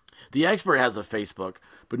 The expert has a Facebook,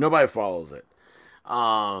 but nobody follows it.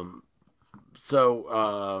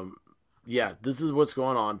 This is what's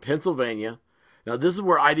going on. Pennsylvania. Now, this is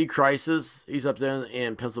where ID Crisis, he's up there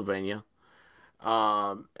in Pennsylvania.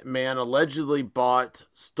 Man allegedly bought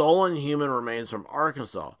stolen human remains from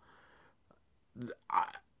Arkansas.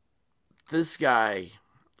 This guy,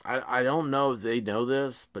 I don't know if they know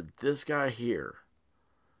this, but this guy here,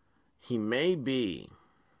 he may be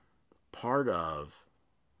part of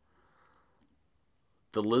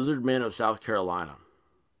the Lizard Men of South Carolina.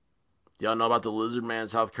 Y'all know about the Lizard Man in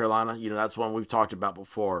South Carolina? You know, that's one we've talked about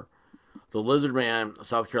before. The Lizard Man of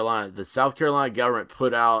South Carolina. The South Carolina government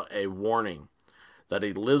put out a warning that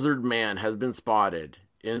a lizard man has been spotted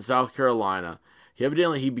in South Carolina.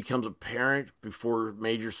 He becomes apparent before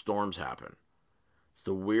major storms happen. It's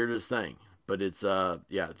the weirdest thing. But it's,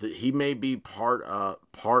 he may be part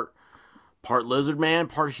lizard man,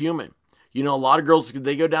 part human. You know, a lot of girls,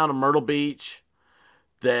 they go down to Myrtle Beach.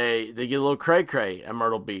 They get a little cray-cray at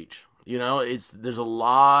Myrtle Beach. You know, there's a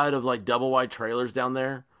lot of like double wide trailers down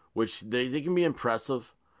there, which they can be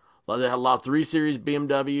impressive. They have a lot of 3 Series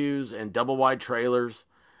BMWs and double wide trailers.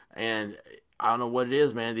 And I don't know what it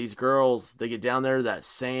is, man. These girls, they get down there, that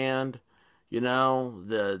sand, you know,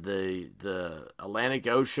 the Atlantic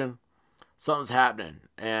Ocean. Something's happening.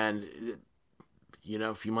 And, you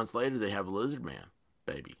know, a few months later, they have a lizard man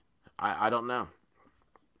baby. I don't know.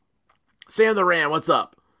 Sam the Ram, what's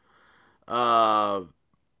up?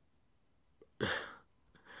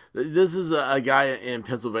 This is a guy in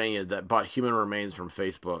Pennsylvania that bought human remains from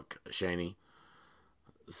Facebook, Shaney.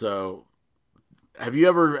 So, have you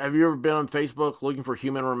ever been on Facebook looking for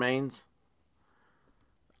human remains?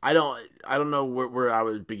 I don't know where I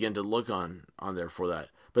would begin to look on there for that.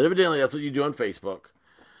 But evidently that's what you do on Facebook.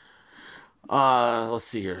 Let's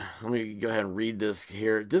see here. Let me go ahead and read this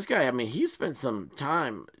here. This guy, I mean, he spent some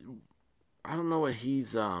time. I don't know what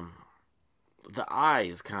he's the eye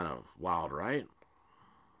is kind of wild, right?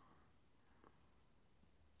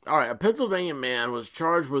 All right, a Pennsylvania man was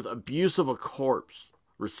charged with abuse of a corpse,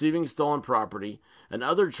 receiving stolen property, and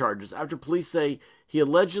other charges after police say he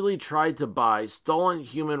allegedly tried to buy stolen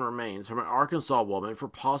human remains from an Arkansas woman for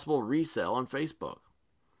possible resale on Facebook.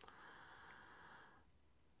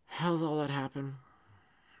 How does all that happen?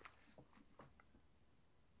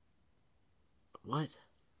 What?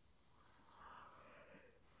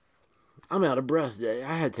 I'm out of breath. I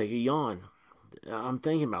had to take a yawn. I'm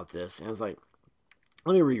thinking about this, and it's like,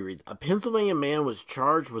 let me reread. A Pennsylvania man was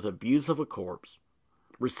charged with abuse of a corpse,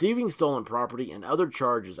 receiving stolen property, and other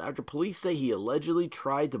charges after police say he allegedly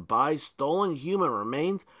tried to buy stolen human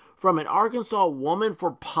remains from an Arkansas woman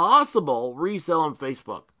for possible resale on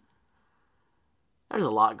Facebook. There's a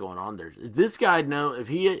lot going on there. This guy know if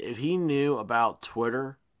he knew about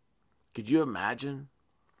Twitter, could you imagine?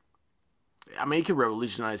 I mean, it could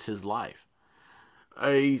revolutionize his life.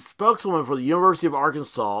 A spokeswoman for the University of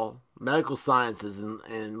Arkansas Medical Sciences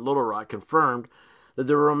in Little Rock confirmed that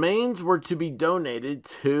the remains were to be donated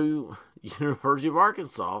to University of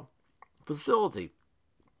Arkansas facility.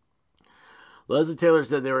 Leslie Taylor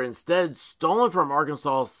said they were instead stolen from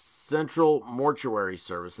Arkansas Central Mortuary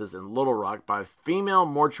Services in Little Rock by a female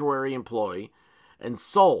mortuary employee and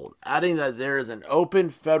sold, adding that there is an open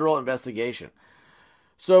federal investigation.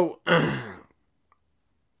 So,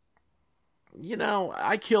 you know,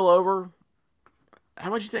 I kill over.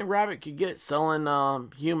 How much do you think Rabbit could get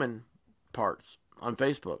selling human parts on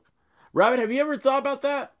Facebook? Rabbit, have you ever thought about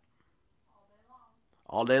that?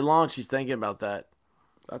 All day long, she's thinking about that.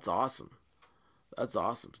 That's awesome. That's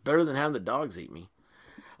awesome. It's better than having the dogs eat me.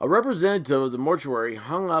 A representative of the mortuary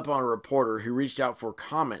hung up on a reporter who reached out for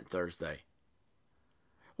comment Thursday.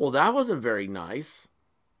 Well, that wasn't very nice.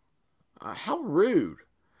 How rude.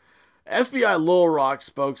 FBI Little Rock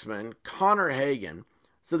spokesman Connor Hagan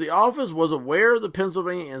said the office was aware of the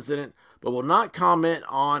Pennsylvania incident but will not comment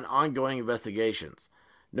on ongoing investigations.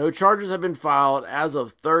 No charges have been filed as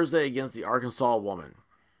of Thursday against the Arkansas woman.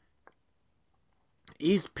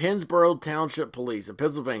 East Pennsboro Township Police in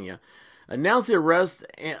Pennsylvania announced the arrest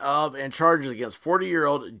of and charges against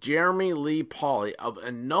 40-year-old Jeremy Lee Pauley of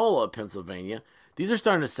Enola, Pennsylvania. These are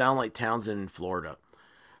starting to sound like towns in Florida.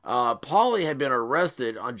 Pauley had been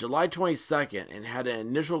arrested on July 22nd and had an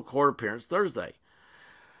initial court appearance Thursday.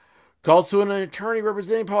 Calls to an attorney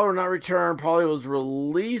representing Pauley were not returned. Pauley was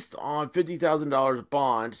released on $50,000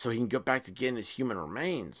 bond so he can go back to getting his human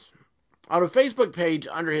remains. On a Facebook page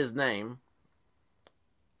under his name,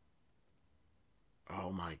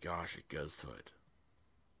 oh my gosh, it goes to it.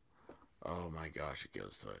 Oh my gosh, it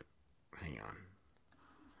goes to it. Hang on.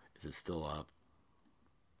 Is it still up?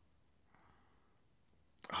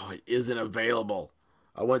 Oh, it isn't available.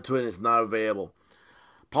 I went to it and it's not available.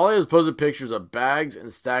 Pauley has posted pictures of bags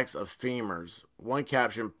and stacks of femurs. One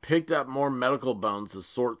caption, picked up more medical bones to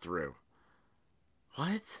sort through.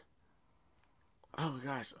 What? Oh my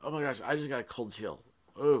gosh, I just got a cold chill.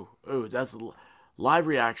 Ooh, that's live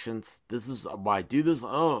reactions. This is why I do this.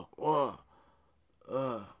 Okay.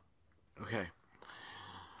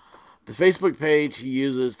 The Facebook page he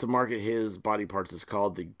uses to market his body parts is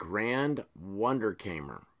called the Grand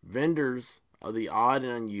Wunderkammer. Vendors of the odd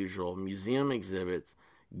and unusual, museum exhibits,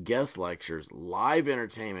 guest lectures, live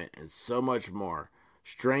entertainment, and so much more.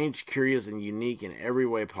 Strange, curious, and unique in every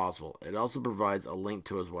way possible. It also provides a link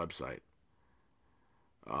to his website.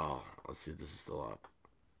 Oh, let's see if this is still up.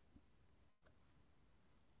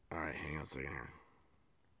 Alright, hang on a second here.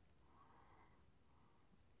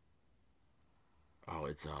 Oh,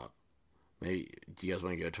 it's up. Maybe, do you guys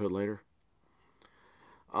want to go to it later?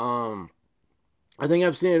 I think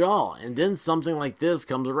I've seen it all. And then something like this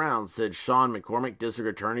comes around, said Sean McCormick, District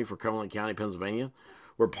Attorney for Cumberland County, Pennsylvania,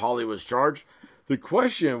 where Polly was charged. The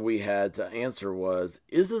question we had to answer was,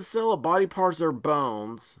 is the sale of body parts or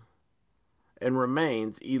bones and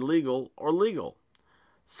remains illegal or legal?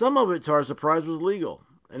 Some of it, to our surprise, was legal.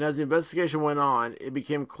 And as the investigation went on, it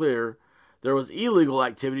became clear there was illegal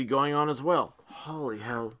activity going on as well. Holy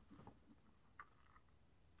hell.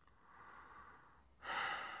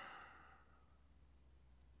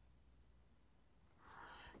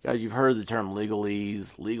 Guys, you've heard the term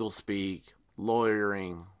legalese, legal speak,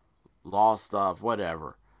 lawyering, law stuff,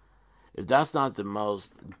 whatever. If that's not the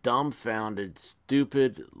most dumbfounded,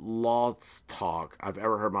 stupid law talk I've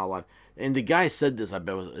ever heard in my life. And the guy said this, I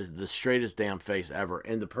bet, with the straightest damn face ever.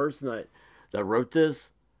 And the person that wrote this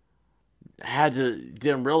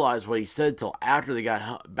didn't realize what he said till after they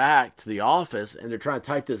got back to the office, and they're trying to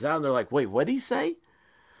type this out, and they're like, wait, what did he say?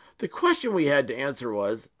 The question we had to answer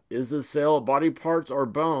was, is the sale of body parts or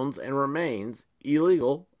bones and remains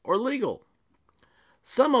illegal or legal?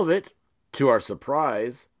 Some of it, to our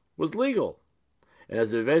surprise, was legal. And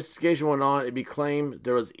as the investigation went on, it became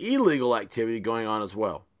there was illegal activity going on as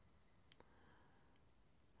well.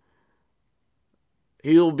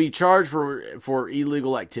 He will be charged for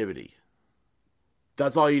illegal activity.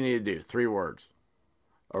 That's all you need to do. 3 words.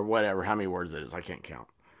 Or whatever, how many words it is. I can't count.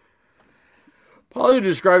 Pauly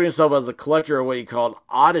described himself as a collector of what he called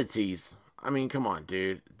oddities. I mean, come on,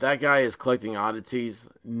 dude. That guy is collecting oddities?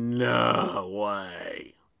 No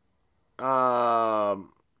way. The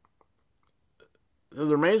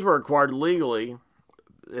remains were acquired legally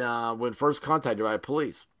when first contacted by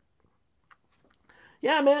police.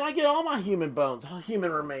 Yeah, man, I get all my human bones,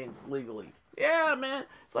 human remains legally. Yeah, man.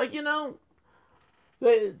 It's like,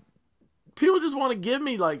 people just want to give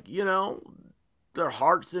me, like, their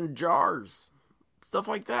hearts in jars. Stuff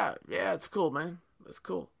like that. Yeah, it's cool, man. That's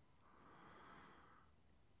cool.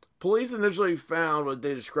 Police initially found what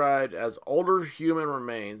they described as older human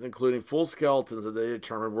remains, including full skeletons that they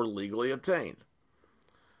determined were legally obtained.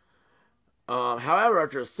 However,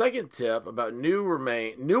 after a second tip about newer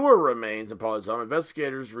remains in Polly's home,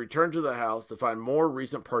 investigators returned to the house to find more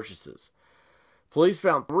recent purchases. Police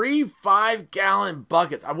found 3 5-gallon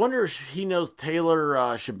buckets. I wonder if he knows Taylor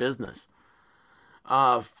Shabiznes.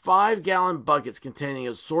 5-gallon buckets containing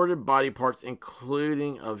assorted body parts,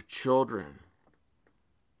 including of children.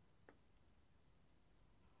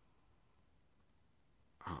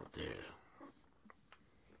 Oh, dude.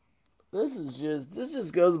 This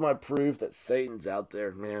just goes to my proof that Satan's out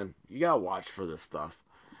there, man. You gotta watch for this stuff.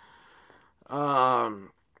 Polly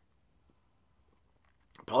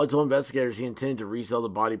told investigators he intended to resell the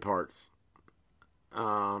body parts.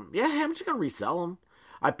 I'm just gonna resell them.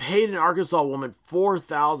 I paid an Arkansas woman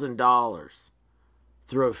 $4,000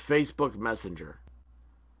 through a Facebook Messenger.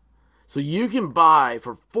 So you can buy,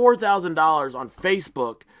 for $4,000 on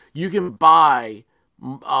Facebook, you can buy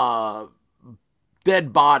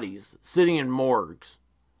dead bodies sitting in morgues.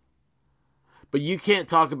 But you can't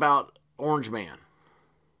talk about Orange Man.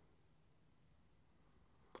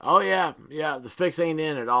 Oh, yeah, the fix ain't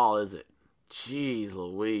in at all, is it? Jeez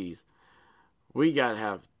Louise. We gotta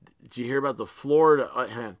have... Did you hear about the Florida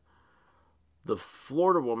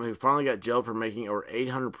woman who finally got jailed for making over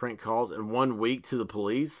 800 prank calls in 1 week to the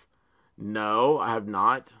police? No, I have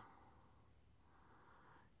not.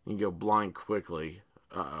 You can go blind quickly.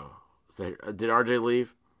 Uh-oh. Did RJ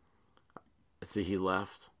leave? I see he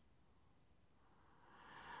left.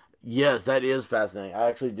 Yes, that is fascinating. I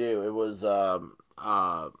actually do. It was Da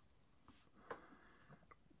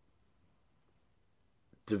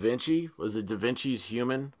Vinci. Was it Da Vinci's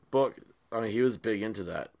Human book? I mean, he was big into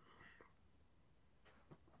that.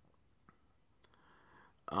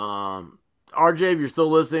 RJ, if you're still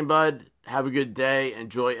listening, bud, have a good day.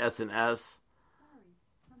 Enjoy S&S.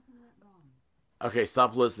 Okay,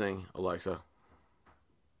 stop listening, Alexa.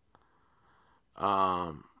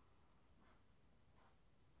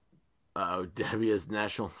 Debbie has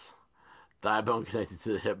national thigh bone connected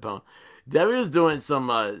to the hip bone. Debbie was doing some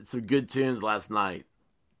good tunes last night.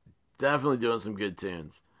 Definitely doing some good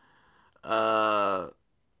tunes. The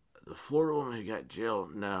Florida woman who got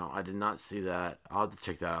jailed. No, I did not see that. I'll have to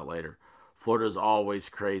check that out later. Florida's always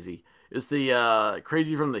crazy. It's the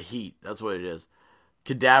crazy from the heat. That's what it is.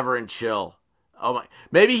 Cadaver and chill. Oh my!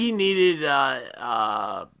 Maybe he needed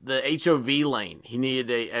the HOV lane. He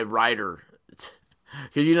needed a rider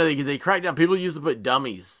because they cracked down. People used to put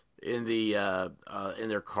dummies in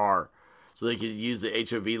their car so they could use the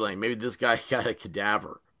HOV lane. Maybe this guy got a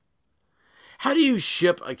cadaver. How do you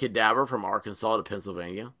ship a cadaver from Arkansas to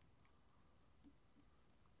Pennsylvania?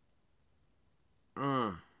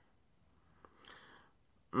 Mm.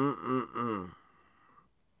 Mm-mm-mm.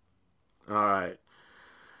 All right.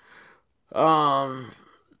 Um.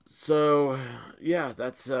 So yeah,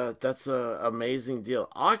 that's a amazing deal.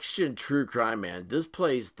 Oxygen True Crime, man. This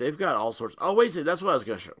place, they've got all sorts. Oh wait a second, that's what I was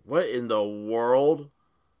gonna show. What in the world?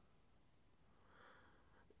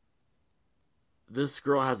 This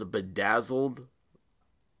girl has a bedazzled.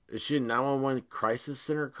 Is she a 911 crisis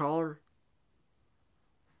center caller?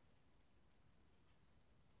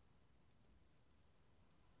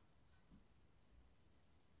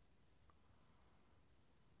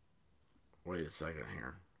 Wait a second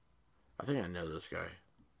here. I think I know this guy.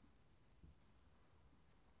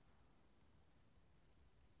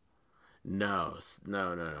 No,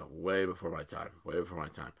 no, no, no. Way before my time. Way before my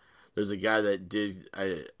time. There's a guy that did.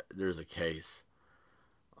 There's a case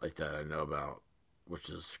like that I know about, which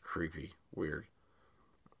is creepy, weird.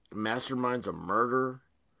 Masterminds a murder,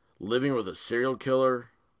 living with a serial killer,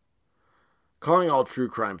 calling all true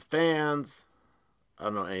crime fans. I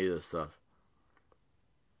don't know any of this stuff.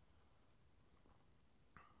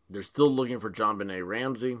 They're still looking for John Benet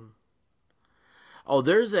Ramsey. Oh,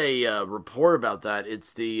 there's a report about that.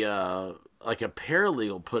 It's the like a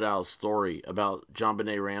paralegal put out a story about John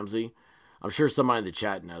Benet Ramsey. I'm sure somebody in the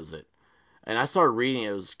chat knows it. And I started reading it.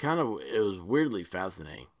 It was weirdly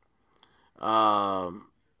fascinating.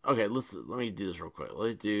 Okay, let me do this real quick.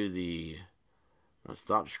 Let's do the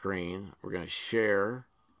stop screen. We're gonna share.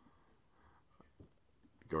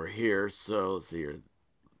 Go here. So let's see here.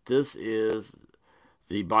 This is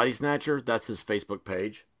the Body Snatcher. That's his Facebook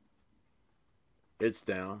page. It's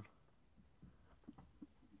down.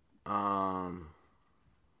 Let's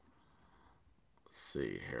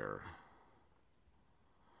see here.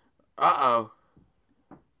 Uh-oh.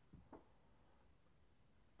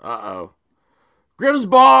 Uh-oh. Grimm's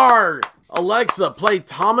Bar! Alexa, play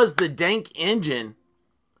Thomas the Dank Engine.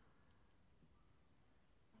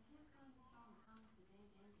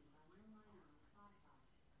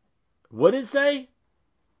 What did it say?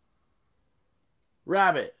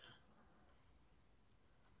 Rabbit.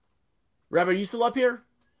 Rabbit, are you still up here?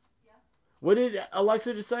 Yeah. What did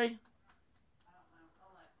Alexa just say? I don't know.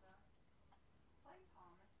 Alexa, play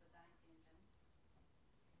Thomas the Dank Engine.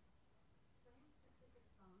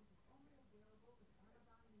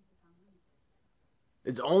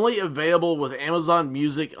 It's only available with Amazon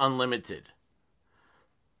Music Unlimited.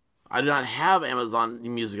 I do not have Amazon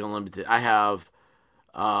Music Unlimited. I have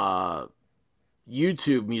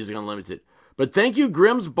YouTube Music Unlimited. But thank you,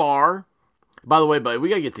 Grimm's Bar. By the way, buddy, we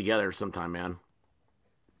gotta get together sometime, man.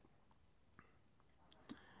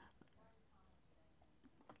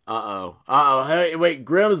 Uh-oh. Uh-oh. Hey, wait,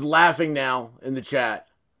 Grimm is laughing now in the chat.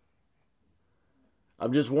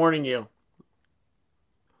 I'm just warning you.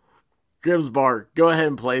 Grimm's Bar, go ahead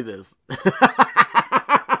and play this.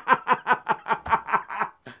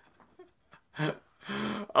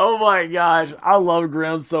 Oh my gosh, I love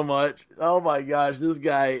Grimm so much. Oh my gosh, this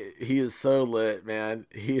guy, he is so lit, man.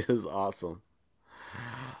 He is awesome.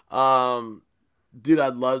 Um, dude,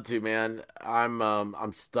 I'd love to, man.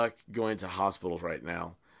 I'm stuck going to hospitals right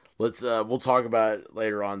now. We'll talk about it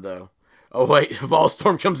later on though. Oh wait,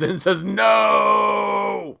 Volstorm comes in and says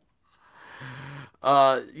no.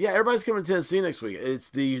 Yeah, everybody's coming to Tennessee next week. It's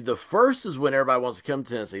the first is when everybody wants to come to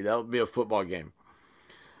Tennessee. That would be a football game.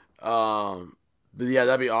 But yeah,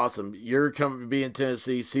 that'd be awesome. You're coming to be in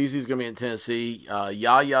Tennessee. Cece's gonna be in Tennessee.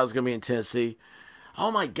 Yaya's gonna be in Tennessee.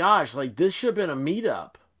 Oh my gosh, like this should have been a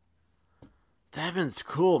meetup. That'd been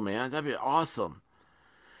cool, man. That'd be awesome.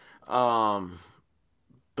 But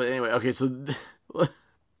anyway, okay, so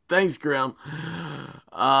thanks, Grim.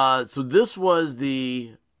 So this was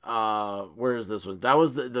the where is this one? That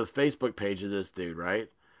was the Facebook page of this dude, right?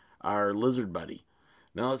 Our lizard buddy.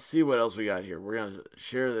 Now let's see what else we got here. We're gonna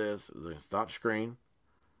share this. We're gonna stop screen,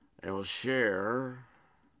 and we'll share.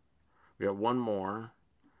 We got one more,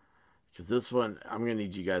 because this one I'm gonna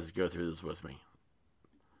need you guys to go through this with me.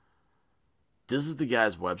 This is the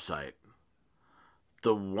guy's website.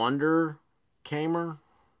 The Wonder Kamer.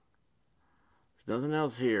 There's nothing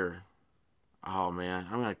else here. Oh man,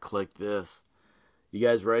 I'm gonna click this. You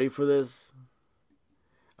guys ready for this?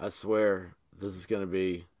 I swear this is gonna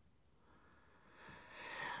be.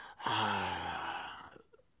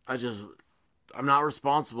 I'm not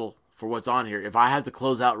responsible for what's on here. If I have to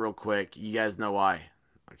close out real quick, you guys know why.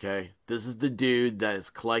 Okay? This is the dude that is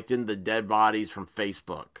collecting the dead bodies from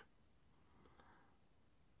Facebook.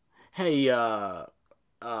 Hey,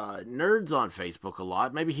 Nerd's on Facebook a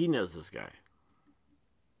lot. Maybe he knows this guy.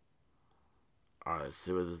 Alright, let's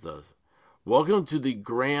see what this does. Welcome to the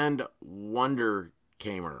Grand Wonder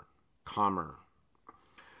Comer.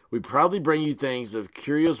 We proudly bring you things of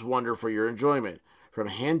curious wonder for your enjoyment from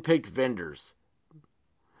hand-picked vendors.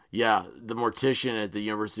 Yeah, the mortician at the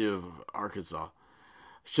University of Arkansas.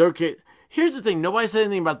 Showcase. Here's the thing. Nobody said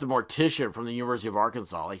anything about the mortician from the University of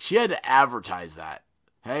Arkansas. Like, she had to advertise that.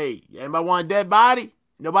 Hey, anybody want a dead body?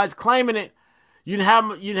 Nobody's claiming it. You can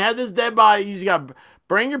have this dead body. You just got to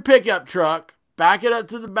bring your pickup truck, back it up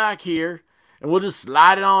to the back here, and we'll just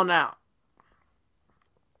slide it on out.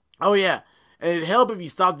 Oh, yeah. And it'd help if you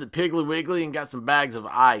stopped at Piggly Wiggly and got some bags of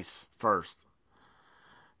ice first.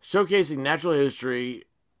 Showcasing natural history,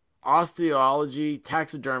 osteology,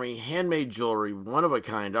 taxidermy, handmade jewelry,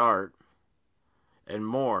 one-of-a-kind art, and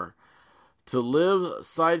more. To live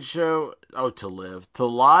sideshow entertainment,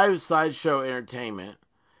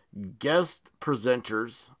 guest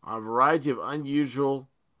presenters on a variety of unusual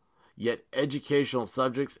yet educational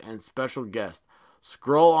subjects and special guests.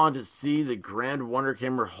 Scroll on to see the Grand Wonder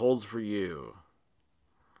Comer holds for you.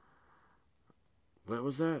 What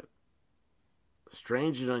was that?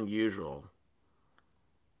 Strange and unusual.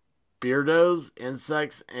 Beardos,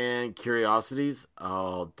 insects, and curiosities.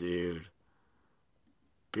 Oh, dude.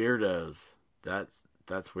 Beardos. That's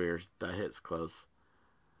weird. That hits close.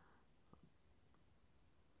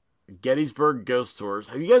 Gettysburg Ghost Tours.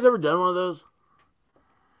 Have you guys ever done one of those?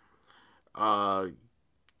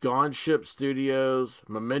 Gone Ship Studios.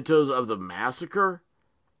 Mementos of the Massacre.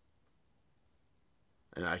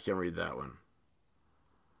 And I can't read that one.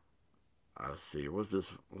 Let's see. What's this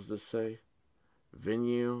say?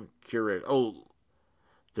 Venue. Curate. Oh,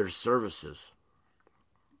 their services.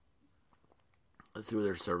 Let's see what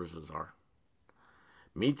their services are.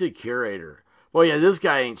 Meet the curator. Well, yeah, this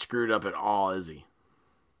guy ain't screwed up at all, is he?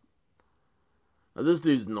 Now, this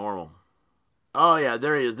dude's normal. Oh, yeah,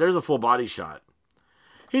 there he is. There's a full body shot.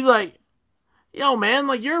 He's like, yo, man,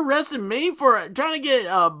 like, you're arresting me for trying to get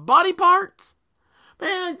body parts?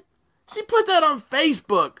 Man, she put that on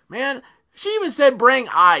Facebook, man. She even said bring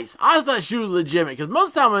ice. I thought she was legitimate, because most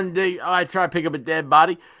of the time when I try to pick up a dead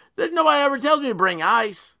body, nobody ever tells me to bring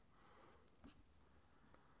ice.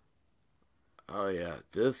 Oh, yeah,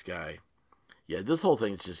 this guy. Yeah, this whole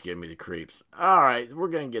thing's just giving me the creeps. All right, we're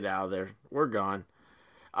going to get out of there. We're gone.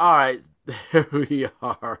 All right, there we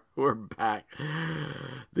are. We're back.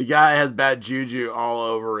 The guy has bad juju all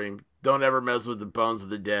over him. Don't ever mess with the bones of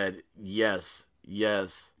the dead. Yes.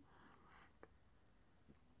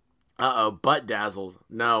 Uh-oh, butt dazzled.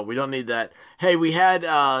 No, we don't need that. Hey, we had,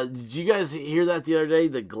 did you guys hear that the other day?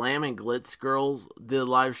 The Glam and Glitz girls did a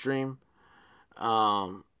live stream.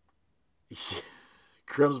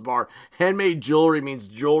 Crim's Bar. Handmade jewelry means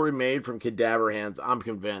jewelry made from cadaver hands. I'm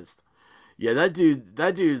convinced. Yeah,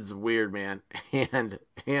 that dude's weird, man.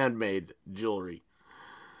 Handmade jewelry.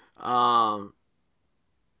 No,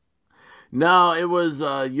 it was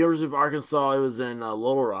University of Arkansas. It was in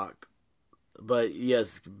Little Rock. But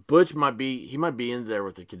yes, Butch might be in there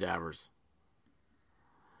with the cadavers.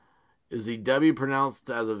 Is the W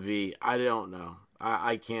pronounced as a V? I don't know.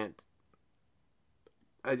 I can't.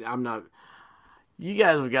 I'm not. You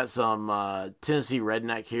guys have got some Tennessee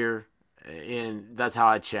redneck here, and that's how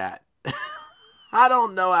I chat. I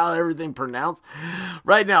don't know how everything pronounced.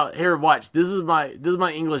 Right now, here, watch. This is my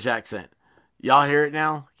English accent. Y'all hear it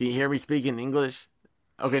now? Can you hear me speaking English?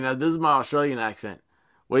 Okay, now this is my Australian accent.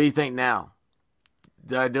 What do you think now?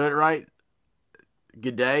 Did I do it right?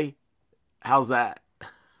 Good day? How's that?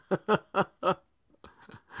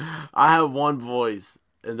 I have one voice,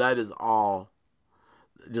 and that is all.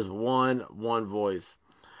 Just one voice.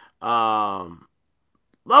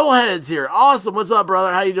 Levelhead's here. Awesome. What's up,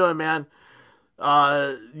 brother? How you doing, man?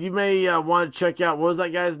 You may want to check out, what was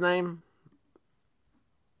that guy's name?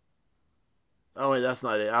 Oh, wait, that's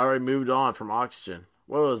not it. I already moved on from Oxygen.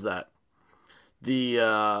 What was that?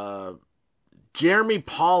 The, Jeremy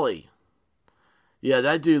Pauly. Yeah,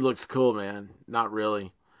 that dude looks cool, man. Not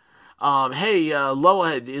really. Hey,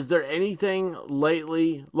 Lowehead, is there anything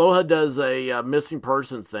lately? Lowehead does a missing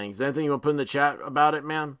persons thing. Is there anything you want to put in the chat about it,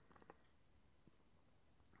 man?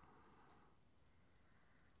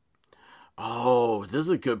 Oh, this is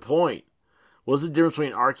a good point. What's the difference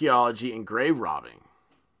between archaeology and grave robbing?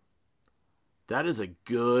 That is a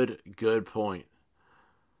good point.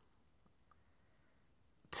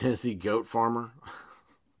 Tennessee goat farmer.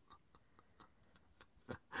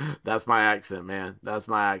 That's my accent, man. That's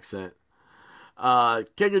my accent.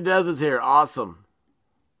 Kick of Death is here. Awesome.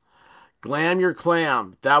 Glam your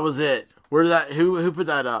clam. That was it. Where did that? Who put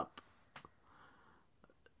that up?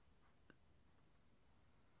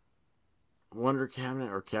 Wonder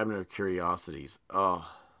Cabinet or Cabinet of Curiosities? Oh,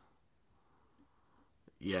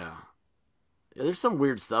 yeah. There's some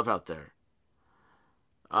weird stuff out there.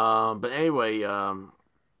 But anyway,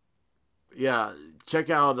 yeah. Check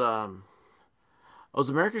out. Oh, is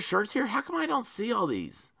America's Shirts here? How come I don't see all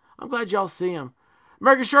these? I'm glad y'all see them.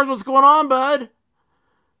 America's Shirts, what's going on, bud?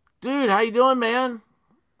 Dude, how you doing, man?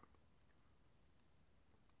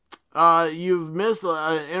 You've missed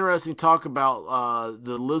an interesting talk about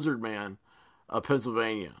the Lizard Man of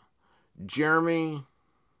Pennsylvania, Jeremy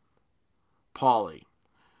Pauley.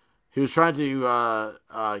 He was trying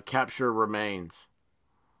to capture remains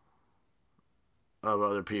of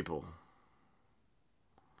other people.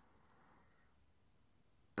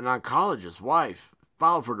 An oncologist's wife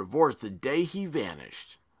filed for divorce the day he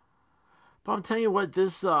vanished. But I'm telling you what,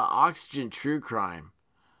 this Oxygen True Crime,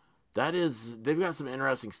 they've got some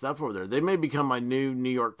interesting stuff over there. They may become my new New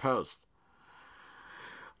York Post.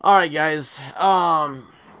 All right, guys. Yeah,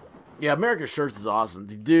 America's Shirts is awesome.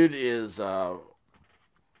 The dude is, wait,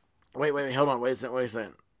 hold on, wait a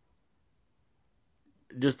second.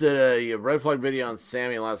 Just did a red flag video on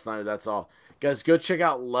Sammy last night, that's all. Guys, go check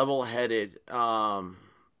out Level Headed.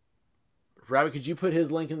 Rabbit, could you put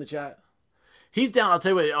his link in the chat? He's down. I'll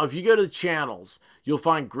tell you what, if you go to the channels, you'll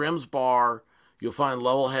find Grimm's Bar, you'll find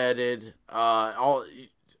Level Headed,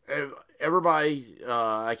 everybody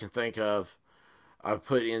I can think of, I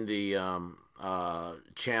put in the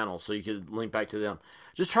channel so you could link back to them.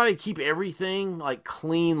 Just try to keep everything like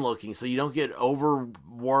clean looking so you don't get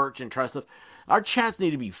overworked and try stuff. Our chats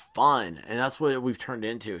need to be fun, and that's what we've turned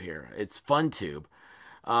into here. It's FunTube.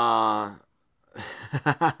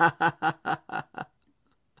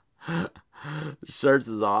 Shirts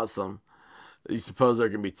is awesome. You suppose there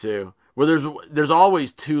can be two. Well, there's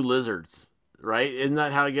always two lizards, right? Isn't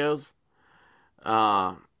that how it goes?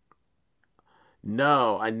 No,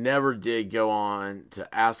 I never did go on to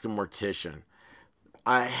ask a mortician.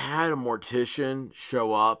 I had a mortician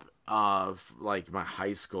show up of like my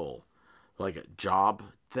high school, like a job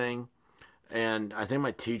thing. And I think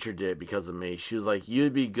my teacher did because of me. She was like,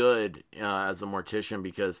 you'd be good as a mortician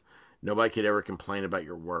because nobody could ever complain about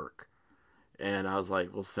your work. And I was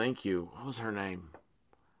like, well, thank you. What was her name?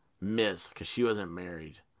 Miss, because she wasn't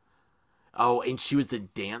married. Oh, and she was the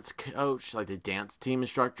dance coach, like the dance team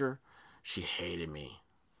instructor. She hated me.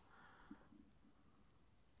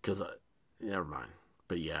 Because, never mind.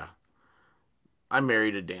 But yeah. I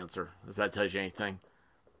married a dancer, if that tells you anything.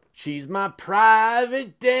 She's my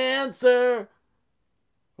private dancer.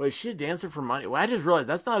 Wait, is she a dancer for money? Well, I just realized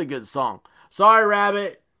that's not a good song. Sorry,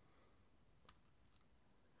 Rabbit.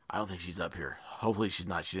 I don't think she's up here. Hopefully she's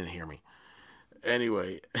not. She didn't hear me.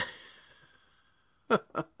 Anyway.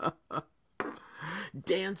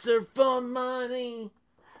 Dancer for money.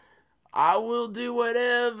 I will do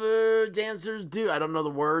whatever dancers do. I don't know the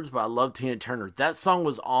words, but I love Tina Turner. That song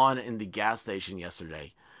was on in the gas station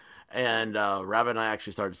yesterday. And Rabbit and I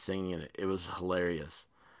actually started singing it. It was hilarious.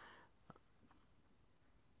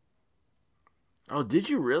 Oh, did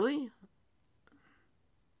you really?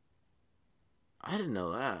 I didn't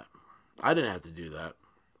know that. I didn't have to do that.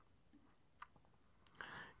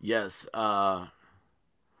 Yes,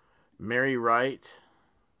 Mary Wright.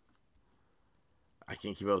 I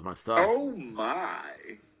can't keep up with my stuff. Oh my.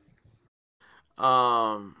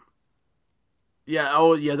 Yeah,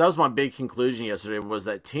 oh yeah, that was my big conclusion yesterday was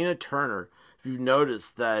that Tina Turner, if you've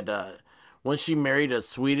noticed that when she married a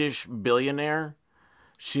Swedish billionaire,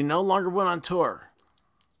 she no longer went on tour.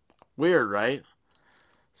 Weird, right?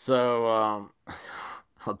 So,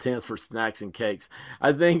 I'll dance for snacks and cakes.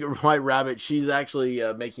 I think White Rabbit, she's actually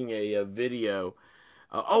making a video.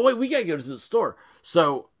 Oh, wait, we got to go to the store.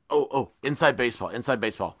 So, inside baseball.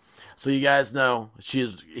 So you guys know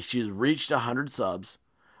she's reached 100 subs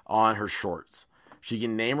on her shorts. She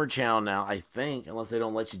can name her channel now, I think, unless they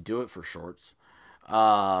don't let you do it for shorts.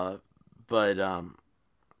 But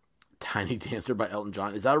Tiny Dancer by Elton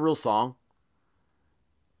John. Is that a real song?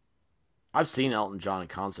 I've seen Elton John in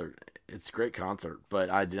concert. It's a great concert, but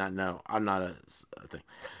I did not know. I'm not a thing.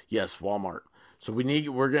 Yes, Walmart. So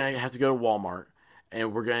we're gonna have to go to Walmart,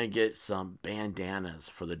 and we're gonna get some bandanas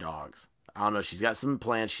for the dogs. I don't know. She's got some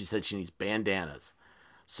plans. She said she needs bandanas.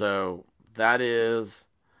 So that is.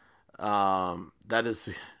 Oh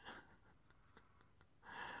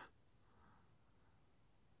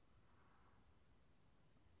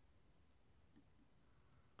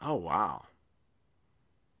wow.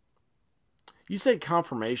 You said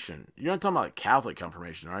confirmation. You're not talking about Catholic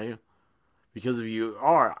confirmation, are you? Because if you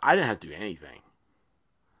are, I didn't have to do anything.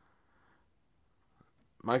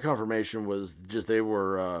 My confirmation was just they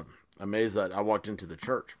were amazed that I walked into the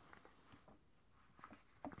church.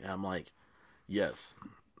 And I'm like, yes,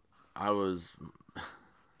 I was.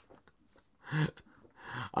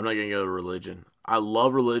 I'm not going to go to religion. I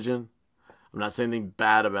love religion. I'm not saying anything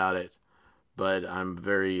bad about it, but I'm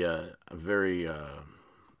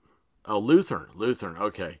oh, Lutheran. Lutheran,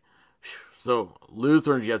 okay. So,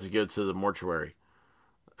 Lutherans, you have to go to the mortuary.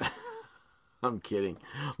 I'm kidding.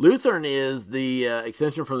 Lutheran is the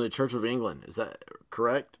extension from the Church of England. Is that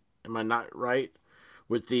correct? Am I not right?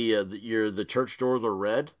 With the church doors are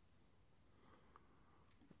red.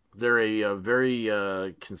 They're a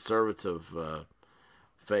very conservative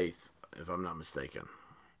faith, if I'm not mistaken.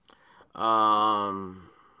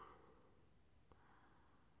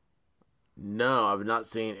 No, I've not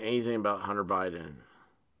seen anything about Hunter Biden.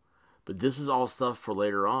 But this is all stuff for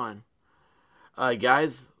later on.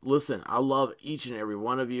 Guys, listen, I love each and every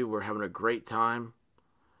one of you. We're having a great time.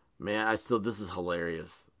 Man, this is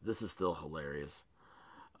hilarious. This is still hilarious.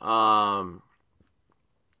 2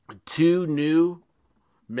 new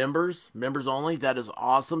members only. That is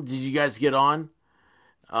awesome. Did you guys get on?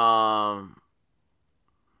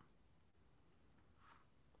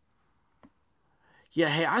 Yeah,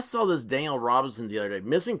 hey, I saw this Daniel Robinson the other day.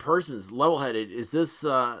 Missing persons, level-headed. Is this,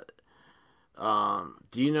 do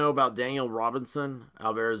you know about Daniel Robinson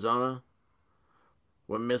out of Arizona?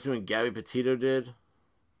 What missing when Gabby Petito did?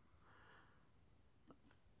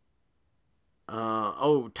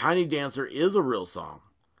 Tiny Dancer is a real song.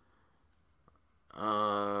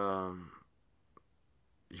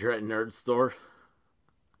 You're at Nerd Store?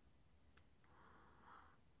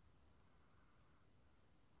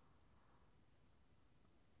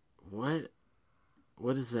 What?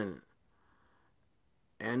 What is an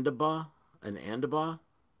Andaba? An Andaba?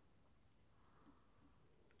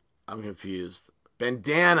 I'm confused.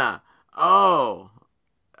 Bandana. Oh,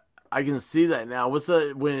 I can see that now. What's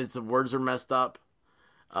the when it's the words are messed up?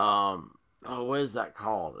 What is that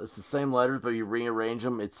called? It's the same letters, but you rearrange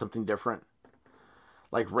them. It's something different.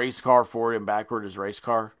 Like race car forward and backward is race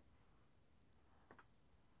car.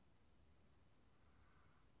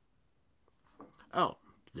 Oh,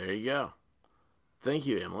 there you go. Thank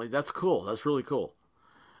you, Emily. That's cool. That's really cool.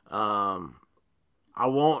 Um, I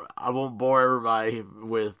won't bore everybody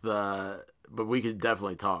with but we could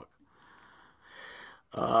definitely talk.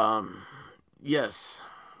 Um, yes,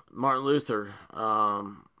 Martin Luther.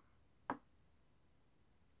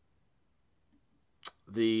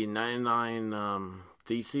 The 99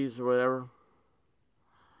 theses or whatever.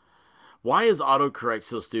 Why is autocorrect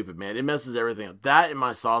so stupid, man? It messes everything up. That and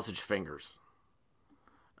my sausage fingers.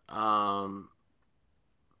 Um,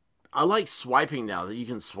 I like swiping now that you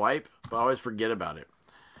can swipe, but I always forget about it.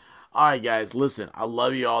 All right, guys, listen. I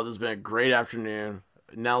love you all. This has been a great afternoon.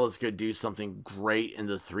 Now let's go do something great in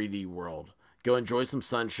the 3D world. Go enjoy some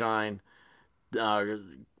sunshine. Uh,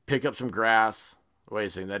 Pick up some grass. Wait a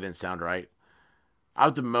second, that didn't sound right. I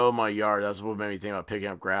have to mow my yard. That's what made me think about picking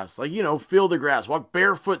up grass. Like, feel the grass. Walk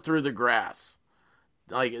barefoot through the grass.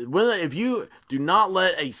 Like, if you do not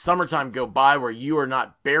let a summertime go by where you are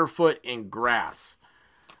not barefoot in grass.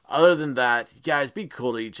 Other than that, guys, be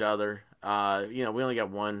cool to each other. We only got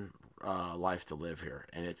one life to live here,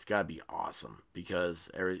 and it's got to be awesome because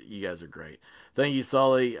you guys are great. Thank you,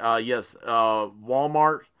 Sully. Yes,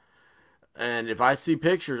 Walmart. And if I see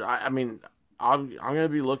pictures, I'm going to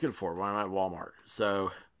be looking for it when I'm at Walmart.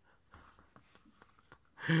 So,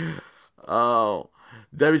 oh,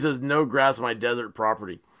 Debbie says no grass on my desert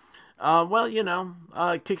property.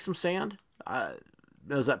 Kick some sand.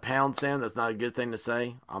 Is that pound sand? That's not a good thing to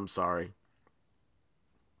say. I'm sorry.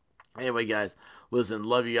 Anyway, guys, listen,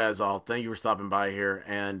 love you guys all. Thank you for stopping by here.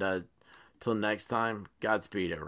 And till next time, Godspeed, everyone.